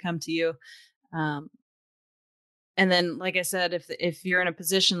for it to come to you. And then, like I said, if you're in a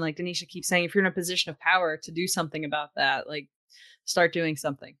position, like Denisha keeps saying, if you're in a position of power to do something about that, like start doing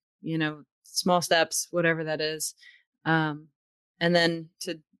something. Small steps, whatever that is. And then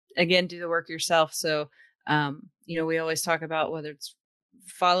to, again, do the work yourself. So, we always talk about whether it's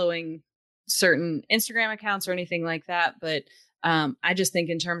following certain Instagram accounts or anything like that. But I just think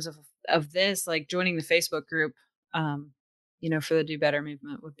in terms of this, like joining the Facebook group, for the Do Better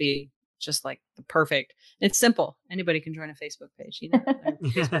movement would be just like the perfect. It's simple. Anybody can join a Facebook page,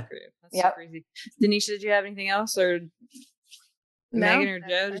 Facebook group. That's super easy. Denisha, did you have anything else, or No, Megan or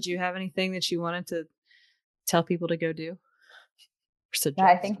Joe, did you have anything that you wanted to tell people to go do? Yeah,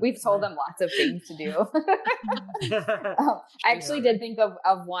 I think we've told them lots of things to do. I actually did think of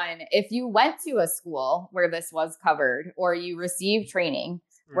one. If you went to a school where this was covered or you received training,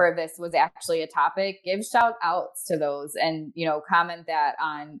 where this was actually a topic, give shout outs to those and, comment that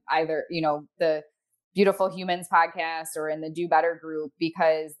on either, the Beautiful Humans podcast or in the Do Better group,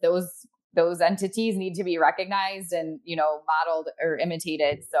 because those entities need to be recognized and, modeled or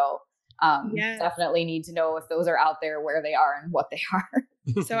imitated. So definitely need to know if those are out there, where they are and what they are.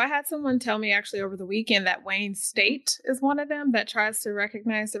 So I had someone tell me actually over the weekend that Wayne State is one of them that tries to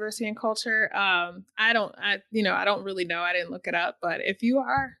recognize diversity and culture. I don't really know. I didn't look it up, but if you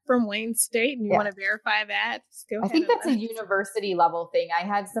are from Wayne State and you want to verify that, just go ahead. I think that's a university level thing. I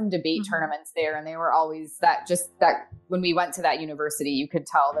had some debate tournaments there, and they were always that when we went to that university, you could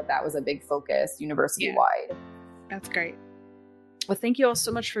tell that was a big focus university wide. That's great. Well, thank you all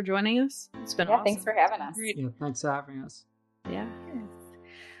so much for joining us. It's been awesome. Thanks for having us. Yeah, thanks for having us. Yeah.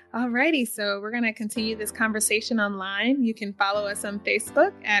 Alrighty, so we're going to continue this conversation online. You can follow us on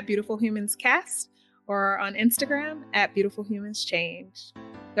Facebook at Beautiful Humans Cast or on Instagram at Beautiful Humans Change.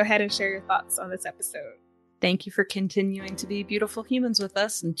 Go ahead and share your thoughts on this episode. Thank you for continuing to be beautiful humans with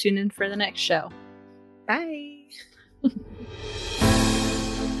us, and tune in for the next show. Bye.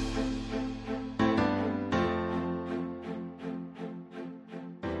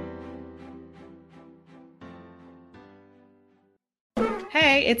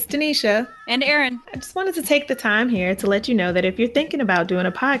 Hey, it's Denisha. And Erin. I just wanted to take the time here to let you know that if you're thinking about doing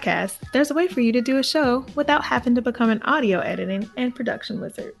a podcast, there's a way for you to do a show without having to become an audio editing and production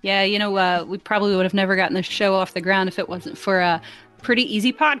wizard. Yeah, we probably would have never gotten this show off the ground if it wasn't for Pretty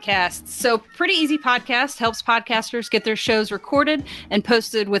Easy Podcast. So Pretty Easy Podcast helps podcasters get their shows recorded and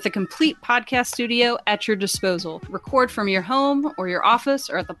posted with a complete podcast studio at your disposal. Record from your home or your office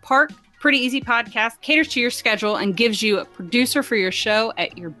or at the park. Pretty Easy Podcast caters to your schedule and gives you a producer for your show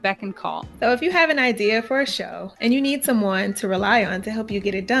at your beck and call. So if you have an idea for a show and you need someone to rely on to help you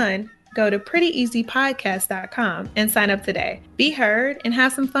get it done, go to prettyeasypodcast.com and sign up today. Be heard and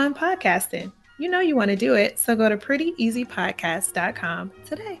have some fun podcasting. You know you want to do it, so go to prettyeasypodcast.com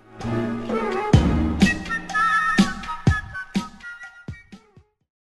today.